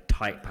for like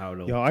tight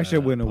parallel. Yo, I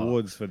should win parks.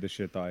 awards for the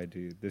shit that I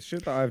do. The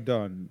shit that I've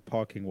done,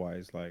 parking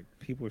wise, like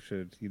people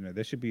should,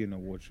 there should be an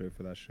award show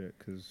for that shit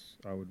because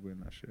I would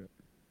win that shit.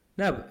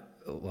 No,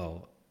 but,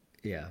 well,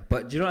 yeah,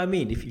 but do you know what I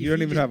mean? If You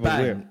don't even just have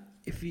a whip.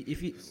 If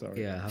you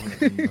Sorry. yeah, I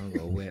haven't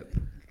got a whip,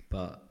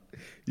 but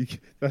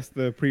That's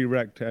the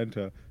prereq to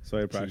enter.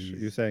 Sorry, Prash. Jeez.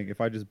 You're saying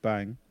if I just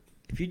bang,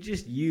 if you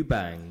just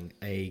bang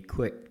a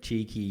quick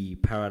cheeky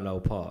parallel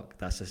park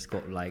that's just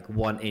got like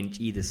 1 inch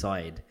either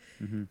side,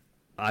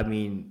 I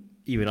mean,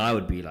 even I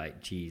would be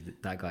like, "Geez,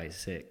 that guy is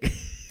sick."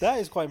 That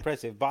is quite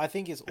impressive, but I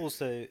think it's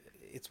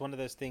one of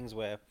those things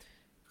where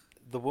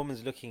the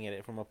woman's looking at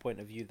it from a point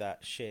of view that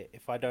shit.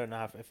 If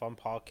I'm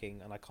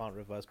parking and I can't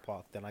reverse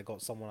park, then I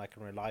got someone I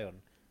can rely on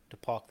to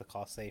park the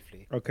car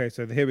safely. okay,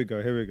 so here we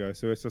go.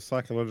 So it's a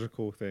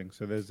psychological thing.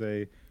 So there's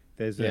a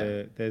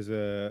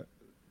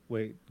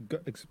wait,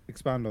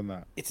 expand on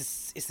that.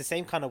 It's the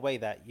same kind of way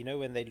that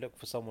when they look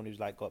for someone who's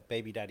like got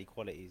baby daddy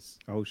qualities.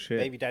 Oh shit.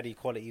 Baby daddy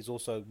qualities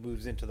also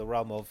moves into the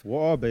realm of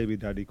What are baby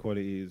daddy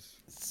qualities?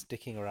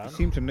 sticking You around.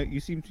 seem to know.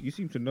 You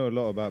seem to know a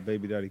lot about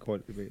baby daddy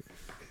qualities.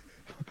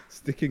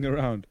 Sticking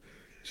around.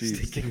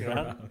 Jeez. Sticking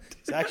around.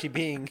 It's actually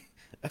being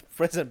a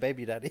present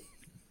baby daddy.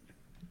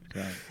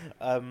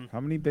 Damn.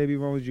 How many baby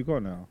mamas you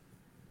got now?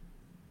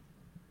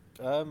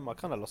 I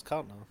kind of lost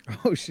count now.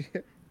 Oh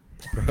shit.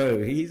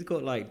 Bro, he's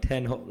got like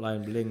 10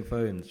 hotline bling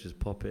phones just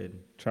pop in.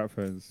 Trap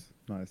phones.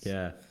 Nice.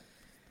 Yeah.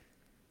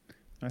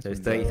 Nice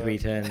There's one, Jazz.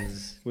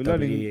 3310s. We're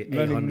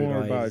learning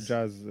more about W800Is.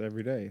 Jazz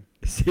every day.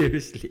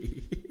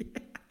 Seriously.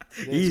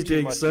 He's too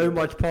doing much so in it.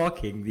 much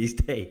parking these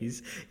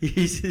days.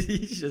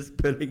 He's just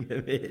pulling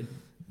them in.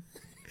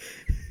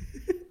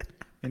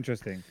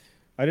 Interesting.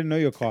 I didn't know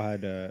your car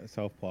had a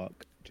self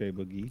park, J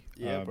Boogie.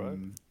 Yeah, bro.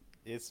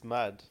 It's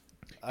mad.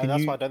 Can And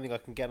that's you- why I don't think I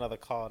can get another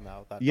car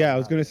now. That Yeah, I doesn't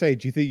was gonna have it. say,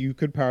 do you think you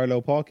could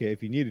parallel park it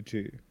if you needed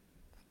to?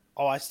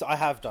 Oh, I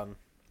have done.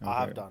 I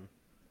have Okay. done.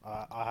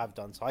 I have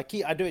done. So I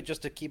do it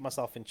just to keep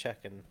myself in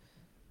check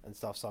and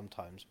stuff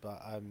sometimes.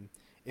 But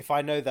if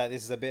I know that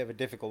this is a bit of a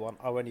difficult one,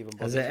 I won't even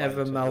bother. Has it trying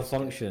ever to risk it.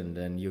 malfunctioned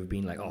and you've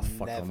been like, oh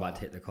fuck, I'm about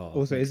to hit the car?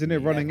 Also, Makes isn't it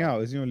me- running never.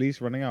 out? Isn't your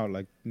lease running out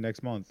like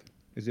next month?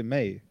 Is it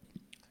May?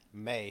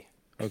 May.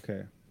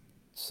 Okay.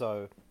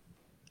 So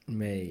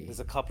May. there's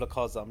a couple of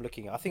cars that I'm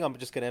looking at. I think I'm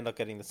just gonna end up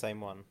getting the same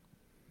one.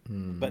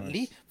 Hmm. But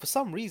for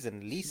some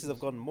reason, leases have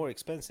gotten more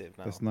expensive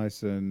now. That's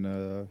nice,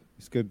 and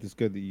it's good. It's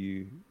good that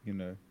you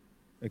know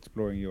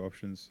exploring your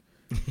options.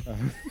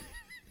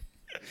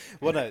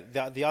 Well, no,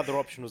 the other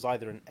option was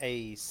either an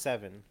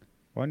A7.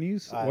 Why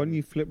don't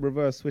you flip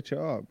reverse, switch it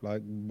up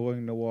like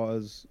Boeing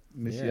Noir's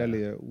Missy Yeah.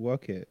 Elliott,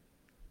 work it.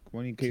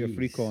 Why don't you get your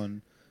freak Jeez.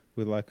 on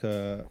with like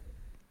a,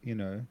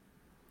 Because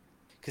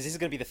this is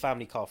going to be the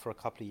family car for a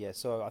couple of years.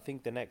 So I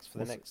think the next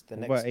what next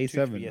about 2-3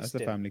 A7? years That's a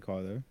stint. family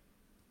car though.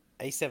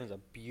 A7 is a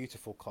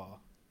beautiful car.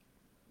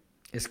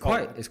 It's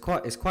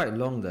quite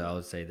long though. I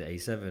would say the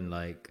A7.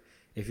 Like,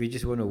 if you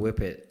just want to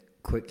whip it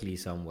quickly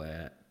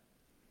somewhere,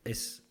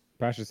 it's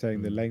Prash is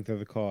saying the length of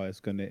the car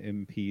is going to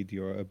impede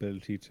your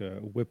ability to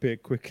whip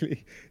it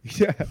quickly.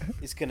 Yeah,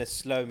 It's going to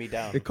slow me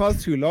down. the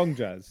car's too long,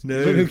 Jazz.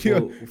 no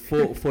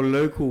for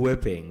local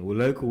whipping. Well,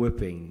 local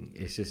whipping,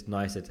 it's just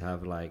nicer to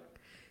have like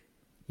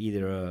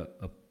either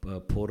a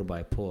porter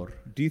by porter.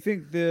 Do you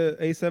think the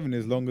A7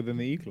 is longer than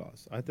the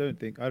E-Class? I don't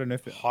know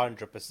if it.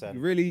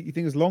 100%. Really, you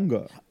think it's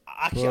longer?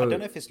 Actually, Bro, I don't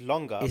know if it's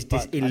longer. It's but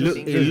just, I it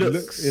think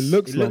It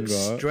looks longer.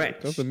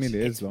 stretched. Doesn't mean it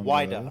is it's longer.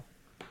 wider.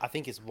 I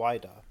think it's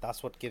wider.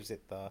 That's what gives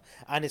it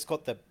and it's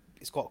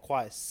got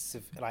quite a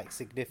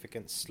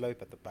significant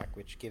slope at the back,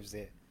 which gives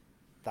it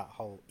that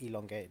whole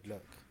elongated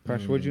look.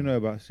 Prash, what do you know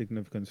about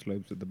significant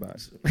slopes at the back?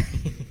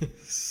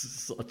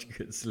 Such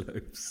good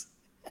slopes.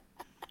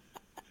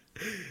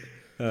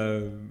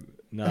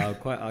 No, I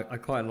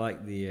quite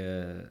like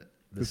the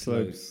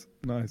slopes.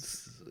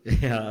 Nice.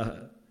 Yeah.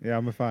 Yeah,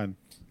 I'm a fan.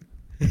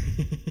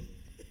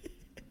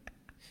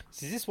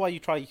 So is this why you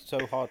try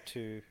so hard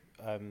to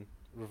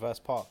reverse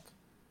park?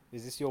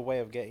 Is this your way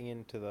of getting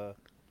into the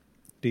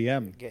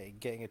DM.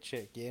 getting a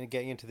chick,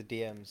 getting into the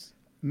DMs?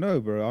 No,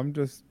 bro. I'm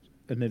just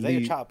an Is that your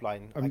elite. chat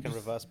line? I I'm can just-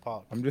 reverse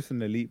park. I'm just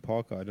an elite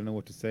parker. I don't know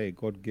what to say.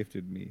 God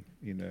gifted me,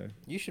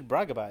 You should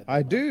brag about it.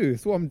 I though. do.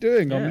 That's what I'm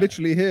doing. Yeah. I'm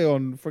literally here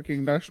on freaking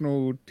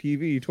national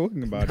TV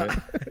talking about it.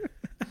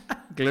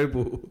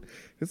 Global.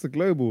 It's a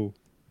global.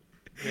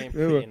 You ain't Yeah,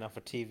 pretty but- enough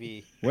for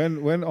TV.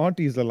 When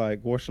aunties are like,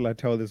 "What shall I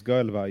tell this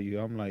girl about you?"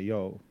 I'm like,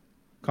 "Yo,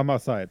 come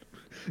outside.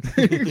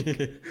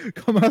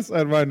 Come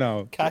outside right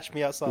now. Catch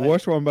me outside.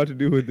 Watch what I'm about to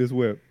do with this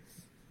whip.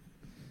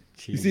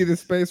 You see this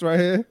space right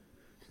here?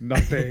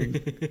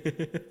 Nothing.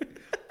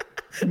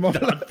 Smaller.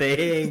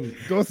 Nothing.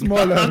 Go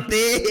smaller.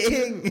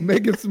 Nothing.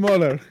 Make it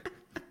smaller.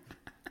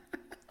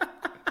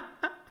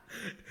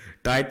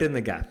 Tighten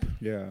the gap.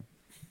 Yeah.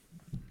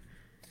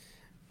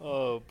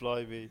 Oh,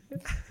 blimey.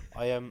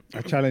 I am.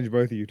 I challenge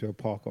both of you to a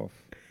park off.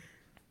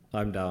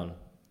 I'm down.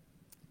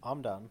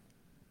 I'm done.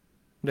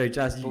 No,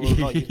 Jazz, But we'll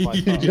not use my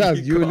car.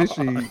 Jazz, you were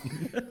literally,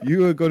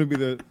 you are going to be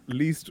the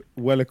least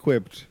well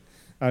equipped,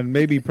 and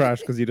maybe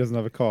Prash because he doesn't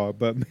have a car,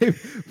 but maybe,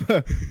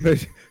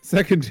 but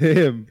second to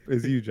him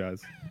is you,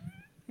 Jazz.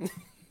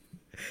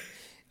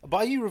 But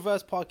are you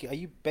reverse parking? Are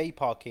you bay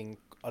parking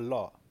a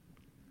lot?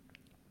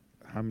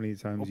 How many Or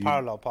times you?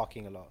 parallel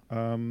parking a lot?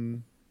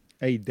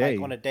 A day.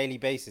 Like on a daily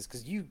basis?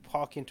 Because you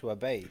park into a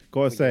bay.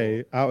 Gotta for say,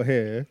 your- out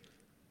here,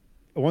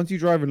 once you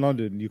drive in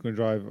London, you can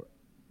drive.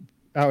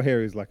 Out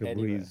here is like a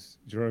Anywhere. breeze.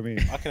 Do you know what I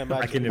mean? I can I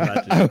imagine. can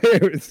imagine. Out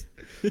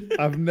here,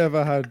 I've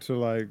never had to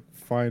like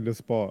find a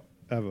spot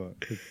ever.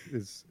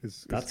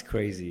 That's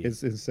crazy.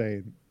 It's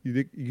insane.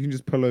 You can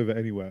just pull over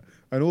anywhere,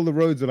 and all the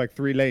roads are like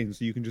 3 lanes,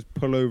 so you can just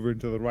pull over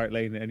into the right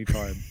lane at any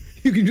time.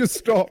 You can just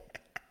stop.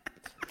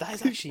 That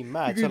is actually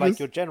mad. You So can like just-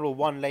 your general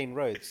 1-lane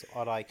roads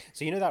are like,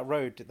 so you know that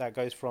road that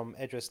goes from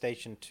Edgware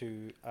Station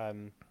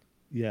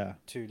Yeah.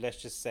 to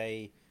let's just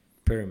say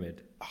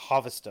Pyramid.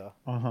 Harvester.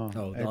 Uh huh.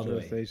 Oh, the other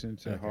way. Station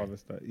to Okay.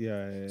 Harvester.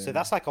 Yeah. So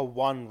that's like a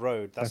one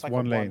road. That's like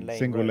one a lane,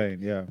 single road. lane.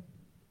 Yeah.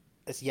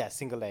 Yeah,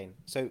 single lane.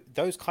 So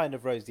those kind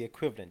of roads, the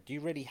equivalent. Do you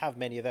really have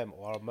many of them,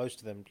 or are most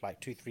of them like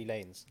 2-3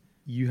 lanes?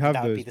 You have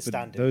That would those, be the but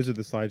standard. those are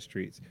the side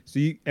streets. So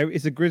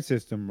it's a grid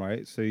system,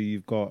 right? So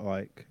you've got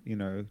like,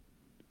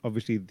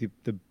 obviously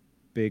the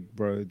big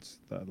roads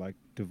that are like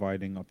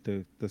dividing up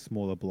the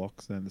smaller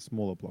blocks, and the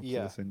smaller blocks are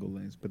Yeah. the single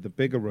lanes. But the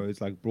bigger roads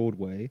like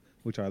Broadway,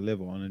 which I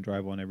live on and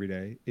drive on every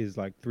day, is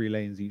like 3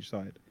 lanes each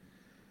side.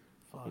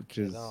 which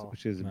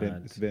is a bit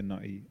Mad. it's a bit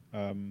nutty.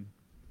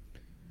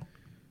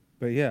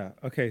 But yeah,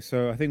 okay.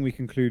 So I think we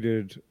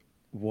concluded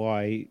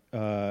why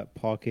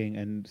parking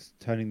and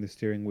turning the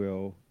steering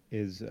wheel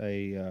is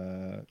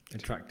a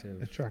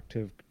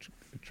Attractive.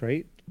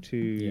 trait to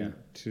Yeah.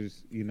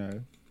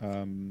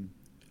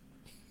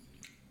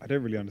 I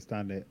don't really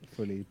understand it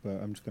fully,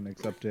 but I'm just going to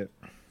accept it.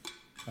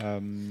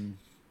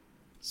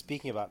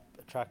 Speaking about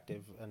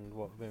attractive and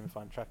what women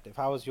find attractive,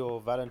 how was your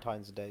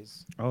Valentine's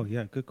days? Oh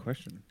yeah, good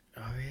question.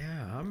 Oh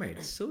yeah, I made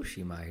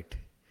sushi, mate.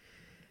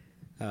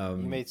 You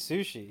made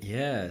sushi.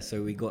 Yeah,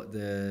 so we got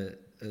the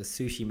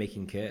sushi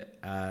making kit,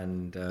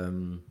 and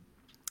it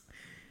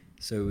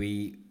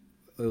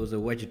was a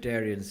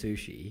vegetarian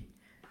sushi.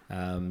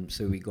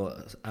 So we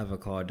got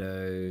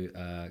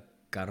avocado,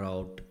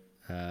 carrot,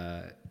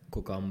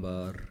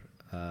 cucumber,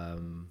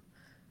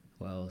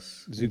 what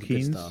else? All the good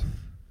Zucchinis? stuff.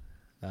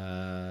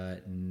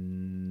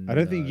 I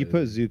don't think you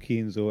put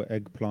zucchinis or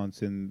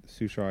eggplants in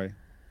sushi.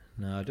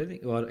 No, I don't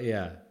think. Well,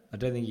 yeah, I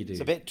don't think you do.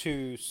 It's a bit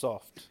too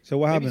soft. So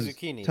what Maybe happens?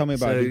 zucchini. Tell me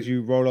about it. So- Did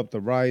you roll up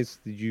the rice?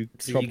 Did you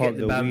So chop you get up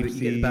the the bamboo, weed you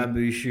get the seed?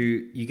 bamboo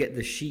shoot, you get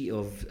the sheet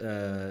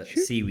of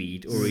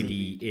seaweed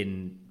already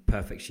in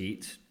perfect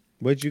sheets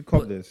Where'd you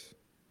cop What- this?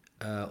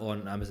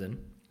 on Amazon,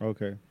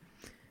 Okay.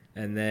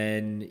 and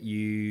then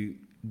you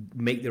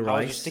make the How was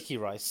rice. your sticky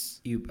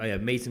rice? I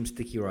made some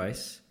sticky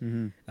rice,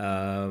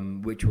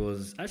 Mm-hmm. which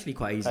was actually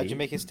quite easy. How'd you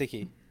make it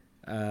sticky?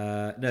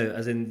 No,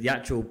 as in the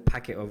actual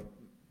packet of.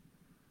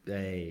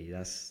 Hey,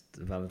 that's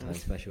the Valentine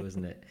special,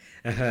 isn't it?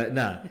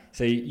 Nah.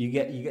 So you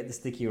get the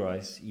sticky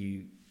rice.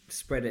 You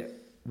spread it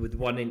with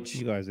 1 inch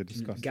You guys are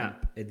disgusting.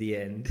 gap at the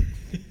end.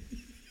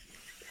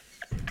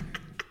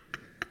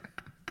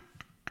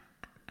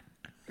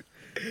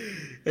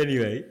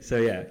 Anyway, so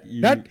yeah,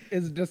 That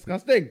is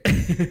disgusting.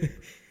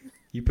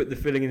 you put the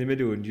filling in the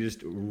middle and you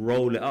just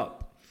roll it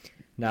up.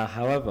 Now,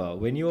 however,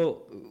 when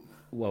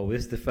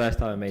this is the first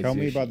time I made Tell sushi.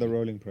 me about the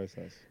rolling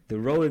process. The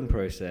rolling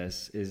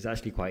process is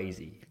actually quite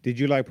easy. Did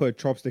you like put a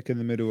chopstick in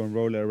the middle and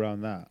roll it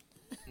around that?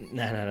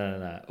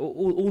 No.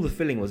 All the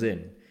filling was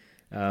in.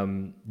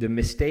 The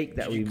mistake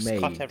that Did we you made.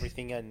 cut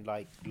everything in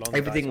like long.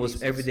 Everything dice was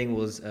pieces? everything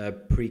was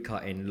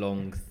pre-cut in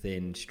long,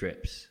 thin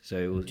strips, so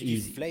it was Did you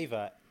easy.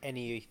 flavor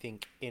anything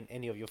in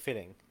any of your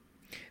filling?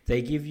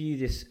 They give you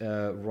this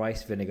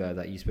rice vinegar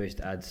that you're supposed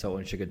to add salt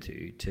and sugar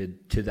to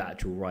the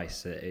actual rice.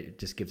 So it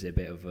just gives it a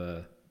bit of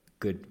a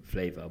good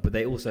flavor. But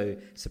they also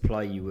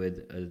supply you with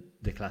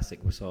the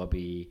classic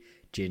wasabi,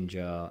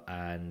 ginger,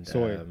 and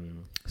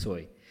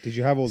soy. Did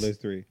you have all those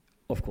three?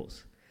 Of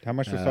course. How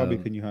much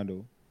wasabi can you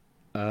handle?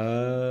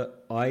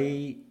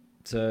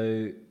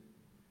 So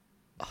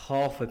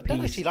half a I don't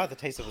piece. actually like the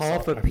taste of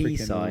Half wasabi. a pea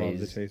Freaking love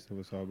the size. taste of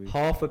wasabi.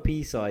 Half a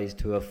pea size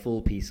to a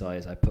full pea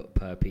size. I put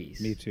per piece.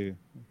 Me too.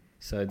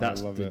 So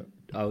that's love it.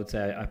 I would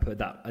say I put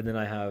that, and then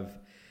I have.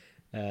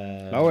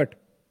 Love it.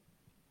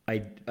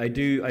 I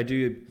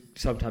do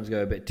sometimes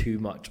go a bit too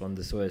much on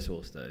the soy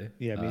sauce though.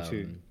 Yeah, me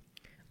too.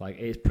 Like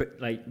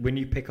like when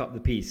you pick up the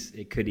piece,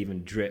 it could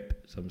even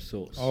drip some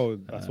sauce. Oh,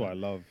 that's what I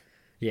love.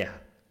 Yeah.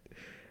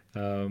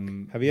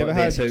 Have you ever but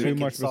yeah, had so- too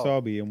Drinking much salt.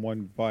 wasabi in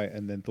one bite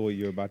and then thought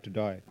you were about to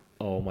die?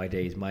 Oh my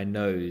days, my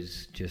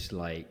nose just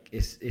like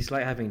it's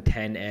like having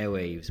 10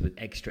 airwaves with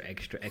extra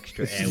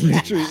airwaves.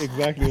 Literally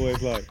exactly what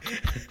it's like.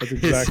 That's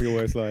exactly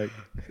what it's like.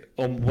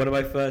 On one of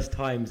my first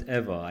times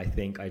ever, I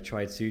think I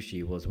tried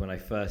sushi was when I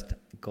first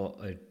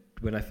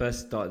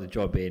started the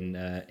job in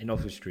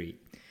Oxford Street,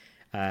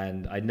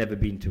 and I'd never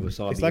been to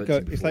wasabi. It's like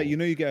Utsu it's like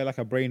before. you get like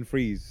a brain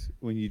freeze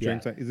when you drink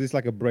Yeah. something. Is this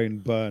like a brain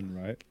burn,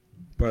 right?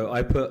 Bro,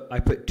 I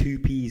put 2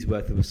 peas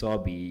worth of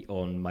wasabi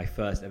on my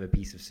first ever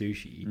piece of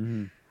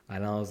sushi,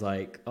 and I was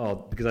like, oh,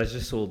 because I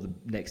just saw the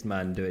next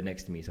man do it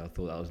next to me, so I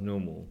thought that was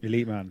normal.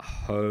 Elite man.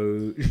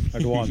 Holy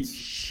Advanced.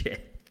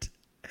 shit!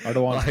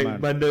 Advanced Like,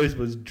 man. my nose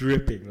was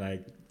dripping.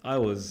 Like I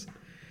was.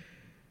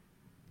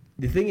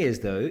 The thing is,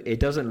 though, it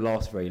doesn't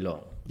last very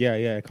long. Yeah,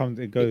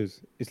 it goes.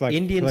 It's like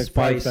Indian like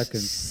 5 spice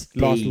seconds.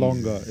 Lasts stays.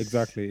 longer.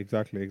 Exactly.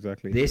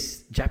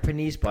 This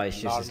Japanese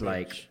spice just is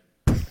like. Large.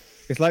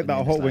 It's like I that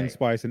mean, hot it's wing like-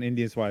 spice and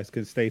Indian spice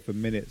can stay for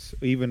minutes,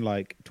 even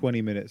like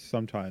 20 minutes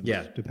sometimes,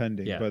 Yeah,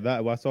 depending. yeah. But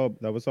that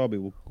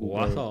wasabi will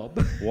What's go, up?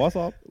 What's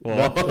up?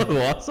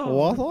 What's up?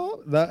 What's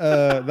up?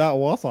 That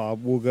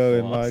wasabi will go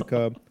in What's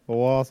like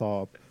what's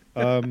up?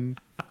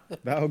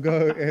 That'll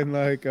go in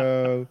like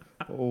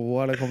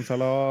walaikum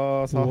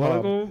salam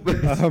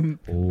sahab.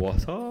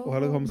 What's up?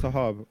 Walaikum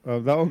sahab.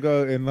 That'll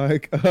go in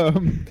like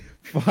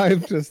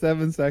 5 to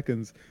 7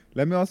 seconds.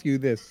 Let me ask you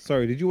this.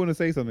 Sorry, did you want to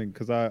say something?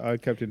 Because I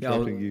kept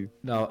interrupting you.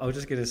 No, I was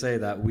just going to say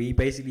that we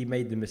basically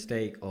made the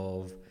mistake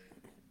of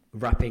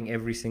wrapping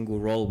every single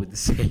roll with the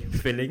same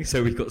filling,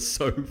 so we got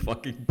so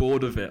fucking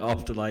bored of it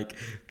after like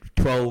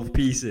 12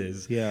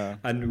 pieces. Yeah.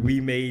 And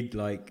we made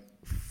like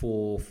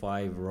 4 or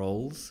 5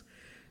 rolls.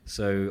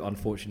 So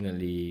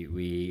unfortunately,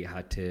 we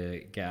had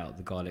to get out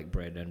the garlic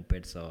bread and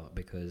pizza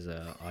because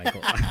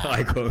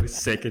I got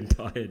sick and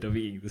tired of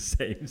eating the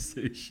same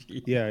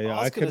sushi. Yeah, I yeah.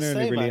 was I can gonna only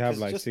say, really man, have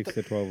 'cause like just 6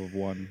 to 12 of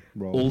one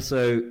roll.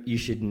 Also, you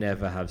should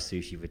never have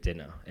sushi for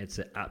dinner. It's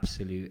an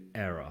absolute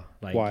error.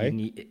 Like, Why? You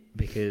need,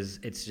 because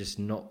it's just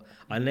not,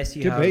 unless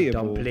you Debatable.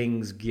 have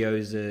dumplings,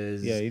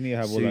 gyozas. Yeah, you need to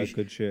have all that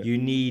good shit. You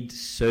need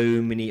so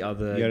many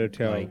other.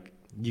 Yellowtail. Like,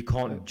 you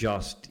can't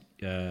just.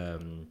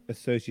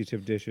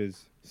 Associative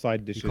dishes,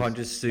 side dishes. can't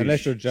just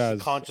unless you're sushi.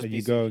 jazz Can't just and be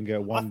you go sushi. and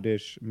get one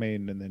dish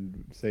main and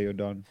then say you're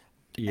done,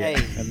 Yeah.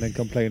 Hey, and then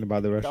complain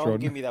about the don't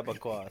restaurant. give me that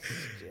bakwas.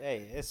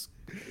 Hey, it's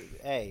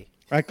hey.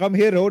 I come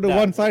here, order Nah.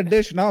 one side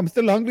dish. Now I'm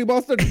still hungry,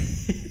 bastard.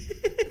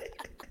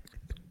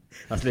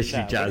 That's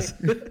literally Nah, jazz.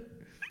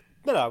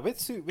 No, with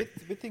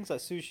things like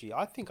sushi,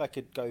 I think I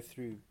could go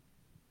through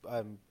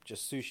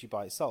just sushi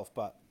by itself,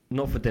 but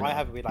Not for dinner. I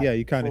have it with like Yeah,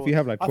 you can if you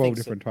have like I 12 think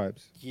so. different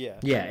types. Yeah.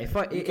 Yeah, if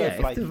You go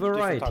for, like, the different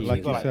variety. types. Like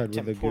You got, you said,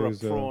 with the tempura,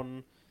 gyoza.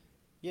 prawn.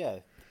 Yeah,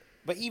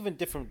 but even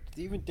different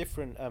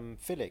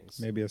fillings.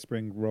 Maybe a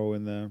spring roll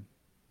in there.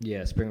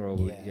 Yeah, spring roll.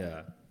 Yeah.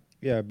 Yeah.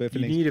 Yeah, but You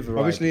fillings. need a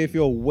Obviously, if variety.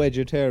 you're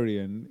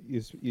vegetarian,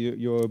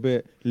 you're a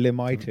bit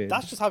limited.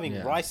 That's just having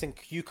Yeah. rice and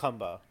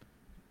cucumber.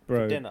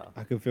 Bro, dinner.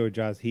 I can feel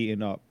Jazz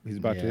heating up. He's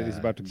about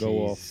to go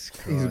off.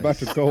 Jesus He's about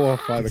to go off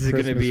by the This is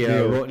Christmas going to be a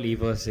meal. Rotley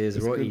versus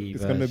It's Rotti.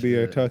 going to be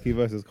a turkey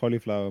versus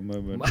cauliflower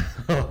moment.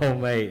 Oh,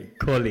 mate.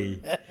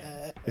 Collie.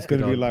 It's going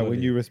to be Good like old when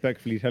Collie. you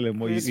respectfully tell him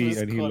what you Christmas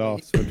eat and he Collie.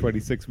 laughs for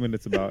 26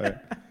 minutes about it.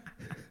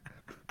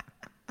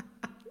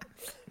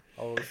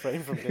 I'll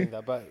refrain from doing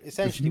that, but There's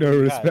essentially no what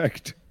you had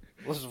respect.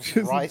 was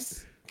Just-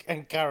 rice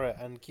and carrot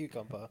and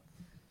cucumber.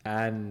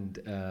 And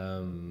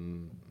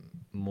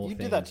more You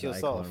things did that to I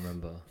yourself. can't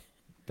remember.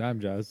 Damn,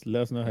 Jazz.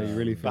 Let us know how you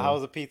really But how was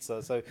feel. the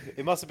pizza? So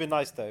it must have been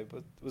nice though.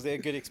 But was it a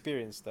good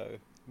experience though?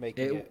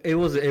 Making it. It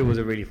was a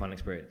really fun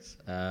experience.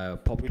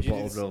 Popped Would a you do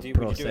bottle this- of would you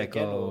do it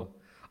again, prosecco. or-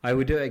 I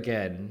would do it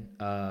again,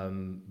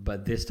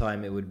 but this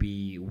time it would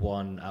be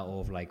one out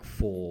of like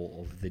 4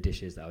 of the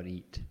dishes that I would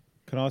eat.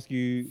 Can I ask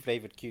you,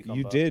 Flavored cucumber.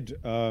 you did,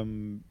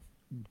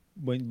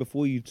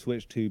 before you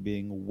switched to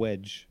being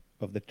wedge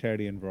of the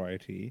Terrian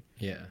variety,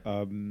 Yeah.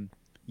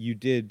 you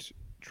did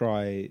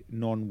try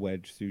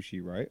non-wedge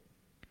sushi, right?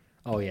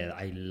 Oh yeah,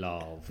 I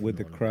love With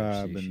the non-veg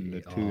crab sushi. and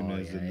the Oh,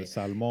 tunas yeah. and the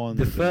salmons.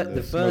 The, and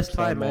the first smoked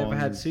time I ever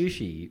had salmons.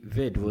 sushi,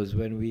 Vid, was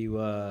when we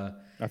were.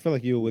 I feel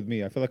like you were with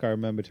me. I feel like I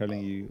remember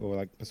telling you or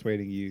like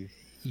persuading you.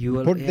 You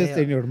were Put yeah, this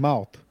yeah. in your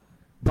mouth.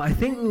 But I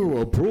think we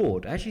were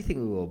abroad. I actually think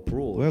we were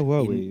abroad. Where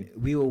were we?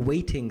 We were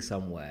waiting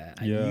somewhere,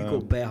 and you Yeah.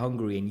 got bare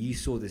hungry, and you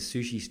saw this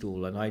sushi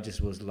stall, and I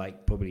just was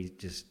like probably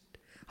just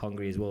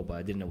hungry as well, but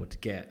I didn't know what to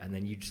get. And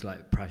then you just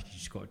like, Prash, you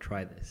just got to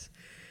try this.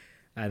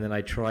 And then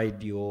I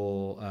tried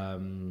your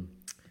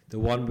the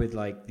one with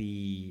like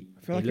the.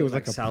 I feel like it was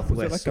looked like a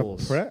Southwest was it like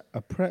sauce.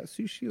 a pret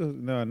sushi. Or,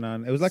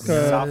 no. It was like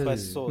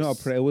Southwest a sauce. not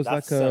a pret. It was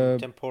That's, like a.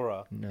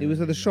 tempura. No, It was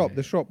at the shop. no.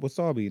 The shop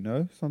wasabi.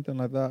 No, something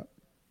like that.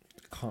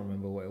 Can't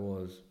remember what it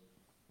was.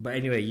 But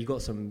anyway, you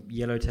got some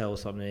yellowtail or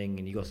something,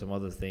 and you got some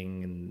other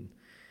thing, and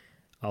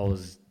it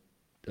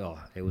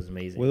was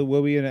amazing.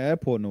 Were we in an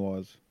airport,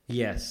 Nawaz?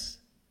 Yes.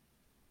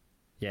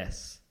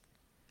 Yes.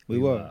 We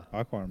were.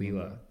 I can't We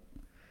remember.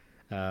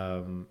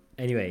 were.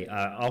 Anyway,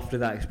 after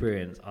that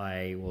experience,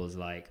 I was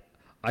like,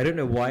 I don't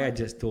know why. I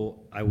just thought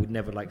I would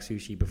never like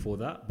sushi before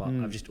that, but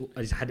I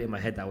just had it in my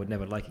head that I would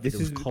never like it. 'Cause This it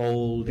was is-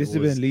 cold. This it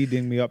has was, been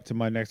leading me up to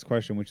my next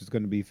question, which is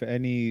going to be for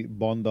any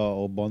Bonda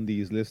or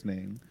Bondis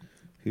listening,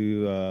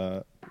 who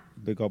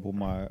big up all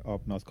my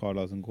Apnas,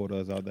 Carlas, and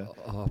Gordas out there.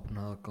 Oh,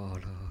 no,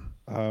 God.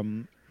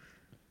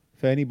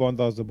 For any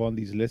Bondas or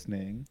Bondis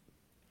listening,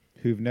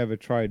 who've never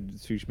tried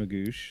sushi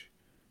magoosh,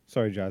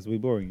 sorry, Jazz, we're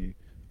boring you.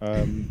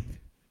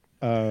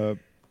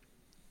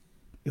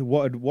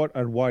 What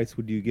advice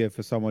would you give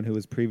for someone who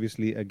was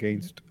previously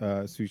against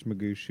sushi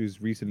magoosh,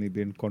 who's recently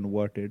been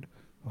converted?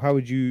 How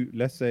would you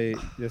let's say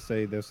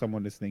there's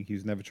someone listening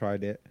who's never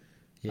tried it,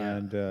 Yeah.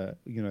 and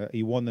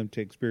you want them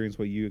to experience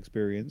what you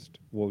experienced?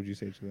 What would you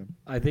say to them?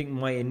 I think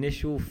my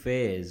initial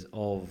fears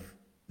of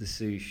the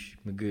sushi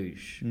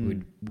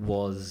magoosh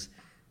was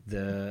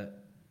the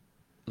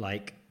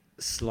like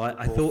slight.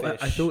 I thought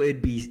fish.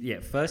 it'd be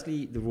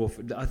firstly the raw.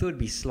 I thought it'd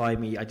be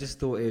slimy. I just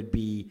thought it'd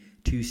be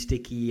too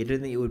sticky. I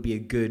didn't think it would be a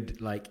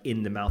good like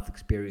in the mouth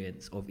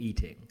experience of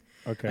eating.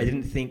 Okay, I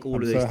didn't think all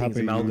I'm of so those things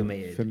happy you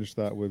amalgamated. finished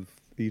that with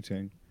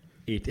eating.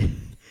 Eating.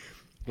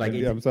 Like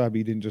I'm so happy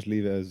you didn't just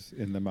leave it as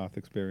in the mouth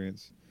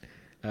experience.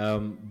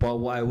 but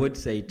what I would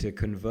say to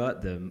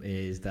convert them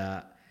is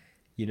that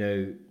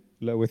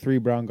Look, we're 3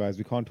 brown guys.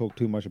 We can't talk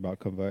too much about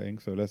converting,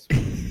 so let's.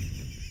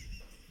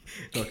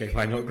 okay,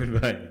 fine, not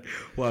converting.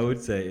 What I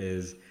would say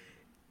is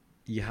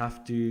you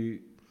have to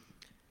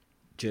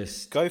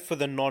just Go for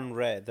the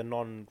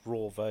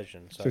non-raw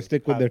version. So, So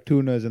stick with have the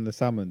tunas and the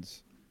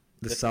salmons.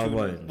 the tuna-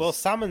 salmon. Well,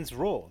 salmon's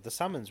raw. The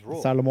salmon's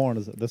raw.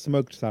 Salmons, the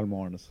smoked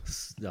salmons.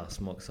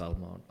 Smoked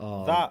salmon.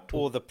 Oh, That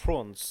or the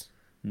prawns.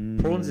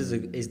 prawns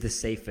is the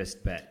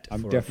safest bet.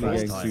 I'm for a definitely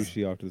first getting time.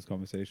 sushi after this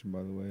conversation,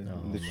 by the way.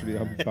 Oh, Literally,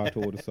 I'm about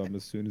to order some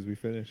as soon as we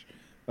finish.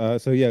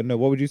 So yeah, no.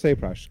 What would you say,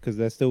 Prash? Because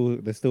they're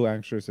still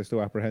anxious, they're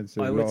still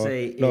apprehensive. I A would lot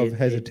say of, lot of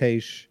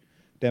hesitation.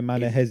 Their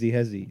man it-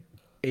 hezzy.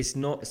 It's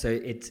not so.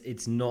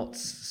 It's not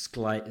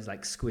it's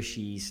like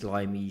squishy,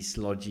 slimy,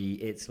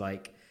 slodgy. It's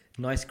like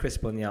nice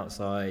crisp on the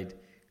outside,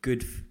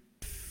 good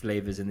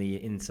flavors in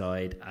the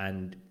inside,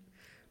 and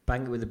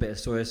bang it with a bit of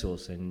soy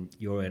sauce, and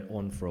you're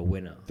on for a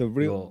winner.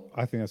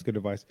 I think that's good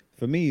advice.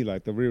 For me,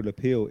 like the real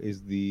appeal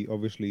is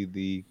obviously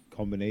the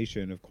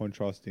combination of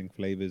contrasting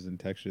flavors and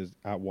textures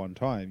at one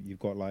time. You've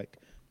got like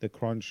the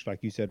crunch,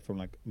 like you said, from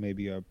like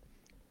maybe a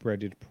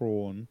breaded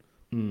prawn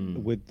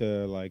with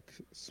the like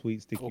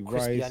sweet sticky Or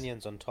crispy rice,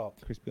 onions on top.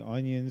 crispy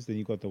onions. Then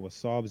you got the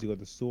wasabs, you got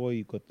the soy,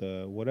 you got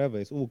the whatever.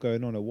 It's all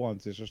going on at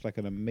once. It's just like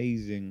an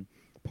amazing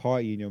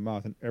party in your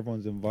mouth, and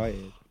everyone's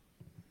invited.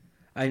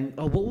 And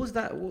what was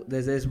that?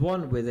 There's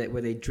one where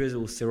they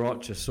drizzle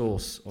sriracha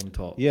sauce on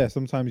top. Yeah,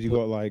 sometimes you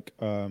got like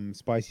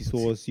spicy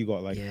sauce. You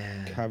got like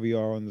Yeah.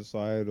 caviar on the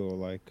side, or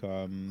like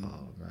Oh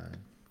man.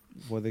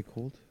 what are they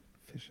called?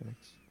 Fish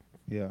eggs.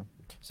 Yeah.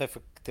 So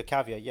for the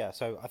caviar, yeah.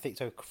 So I think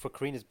so for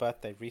Karina's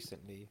birthday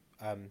recently,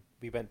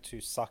 we went to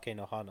Sake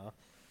no Hana,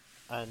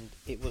 and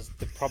it was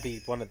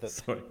probably one of the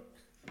Sorry.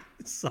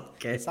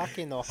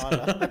 Sake no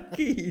Hana.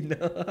 Sake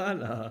no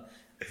Hana.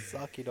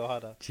 Sake no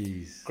Hana.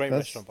 Jeez. Great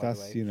restaurant, by the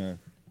That's way. you know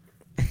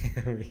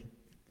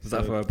Was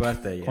that for her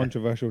birthday? Yeah.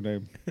 controversial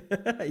name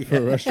for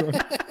a restaurant.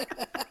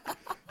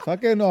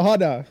 Sake no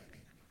Hada.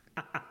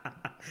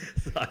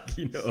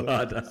 Sake no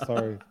Hana.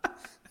 Sorry.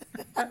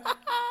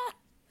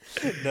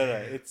 No,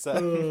 it's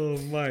Oh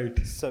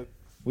mate. so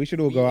We should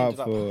all We go out ended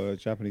up- for a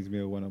Japanese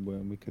meal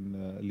when we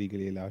can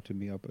legally allowed to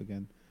meet up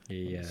again.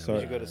 Yeah. So-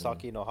 we should go to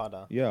Sake no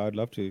Hana. Yeah, I'd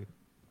love to.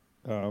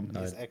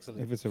 It's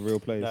excellent. If it's a real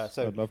place, No,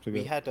 so I'd love to go.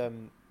 we had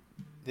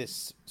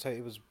this. So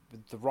it was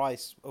the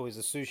rice. Oh, it was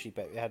a sushi,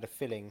 but it had a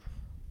filling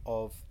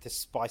of this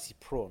spicy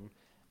prawn,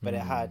 but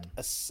it had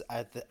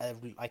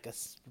like a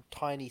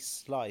tiny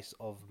slice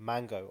of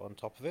mango on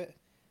top of it,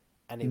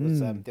 and it was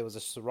there was a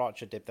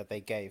sriracha dip that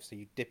they gave. So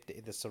you dipped it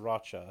in the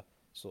sriracha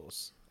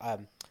sauce. Not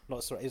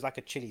sriracha. It was like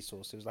a chili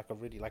sauce. It was like a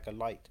really like a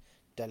light,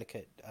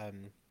 delicate,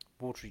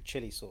 watery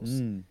chili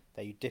sauce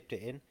that you dipped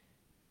it in.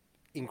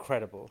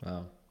 Incredible.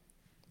 Wow.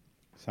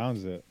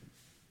 Sounds it.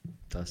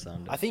 Does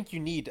sound. I think you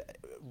need,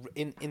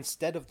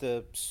 instead of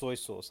the soy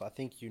sauce, I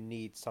think you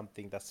need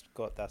something that's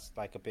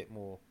like a bit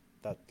more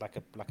like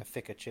a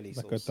thicker chili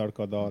Like a sauce.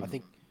 tarka dal. I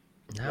think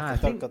Nah, I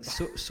think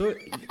soy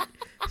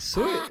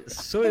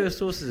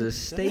sauce is a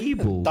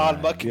staple. dal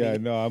man. makhani. Yeah,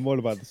 no, I'm all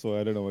about the soy.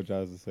 I don't know what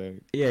Jazz is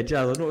saying. Yeah,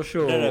 Jazz, I'm not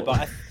sure. No,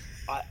 but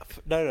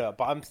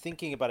but I'm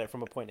thinking about it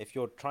from a point. If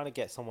you're trying to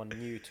get someone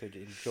new to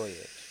enjoy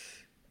it,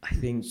 I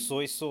think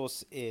soy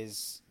sauce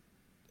is.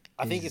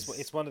 I think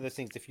it's one of those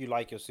things. If you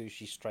like your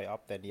sushi straight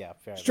up, then yeah,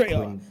 fair Straight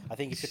enough. up. I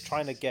think if you're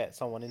trying to get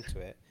someone into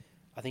it,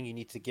 I think you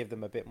need to give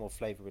them a bit more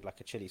flavor with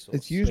like a chili sauce.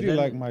 It's usually then-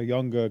 like my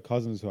younger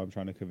cousins who I'm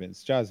trying to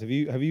convince. Jazz, have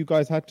you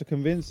guys had to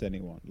convince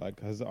anyone?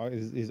 Like,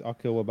 is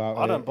Akil about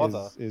it? I don't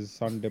bother. Is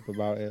Sundip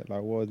about it?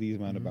 Like, what are these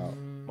men about?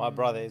 My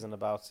brother isn't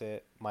about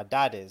it. My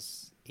dad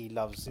is. He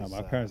loves his.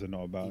 My parents are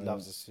not about He it.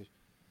 loves his.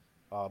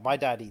 My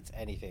dad eats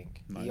anything.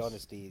 Nice. He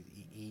honestly,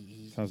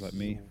 he Sounds like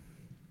me.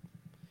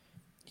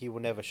 He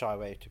will never shy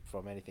away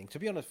from anything. To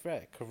be honest,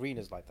 fair,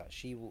 Karina's like that.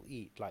 She will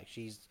eat. Like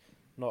she's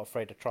not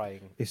afraid of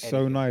trying. It's so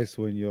anything. nice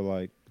when you're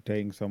like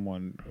dating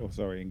someone,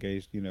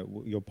 engaged. You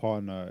know, your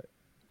partner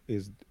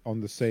is on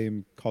the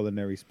same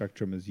culinary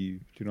spectrum as you.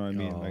 Do you know what I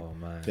mean? Oh, Like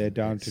man, they're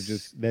down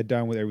they're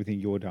down with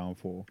everything you're down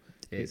for.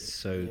 it's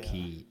so Yeah.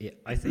 key.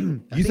 I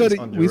think You said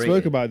it's we spoke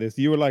underrated. about this.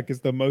 You were like, it's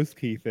the most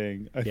key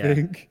thing. I Yeah,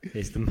 think.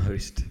 it's the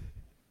most.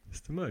 It's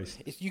the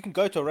most. You can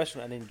go to a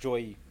restaurant and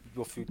enjoy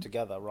your food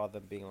together rather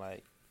than being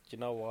like, do you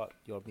know what,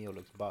 your meal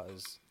looks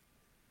butters.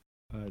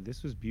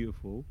 This was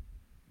beautiful.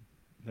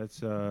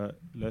 Let's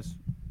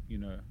you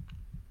know.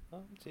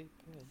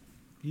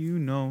 You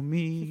know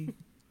me.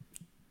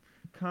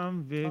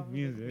 Convict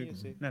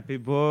music.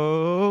 Nappy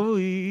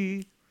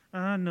boy.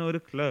 I know the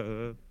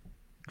club.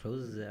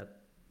 Closes at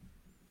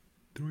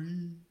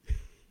 3.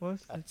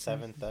 What's At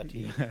 7:30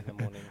 in the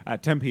morning.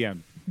 at 10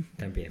 p.m.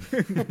 10 p.m.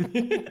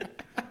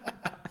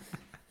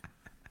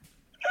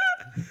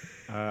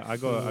 I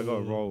got a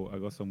roll. I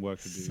got some work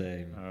to do.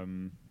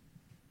 Same.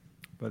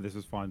 But this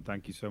was fun.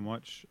 Thank you so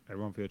much,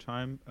 everyone, for your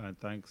time, and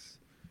thanks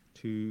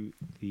to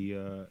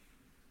the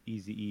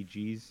Easy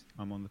EGs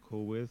I'm on the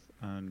call with,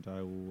 and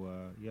I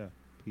will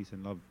peace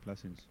and love,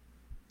 blessings.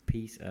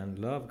 Peace and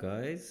love,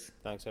 guys.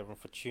 Thanks everyone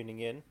for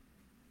tuning in.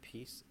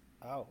 Peace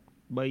out.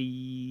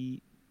 Bye.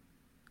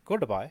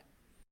 Goodbye.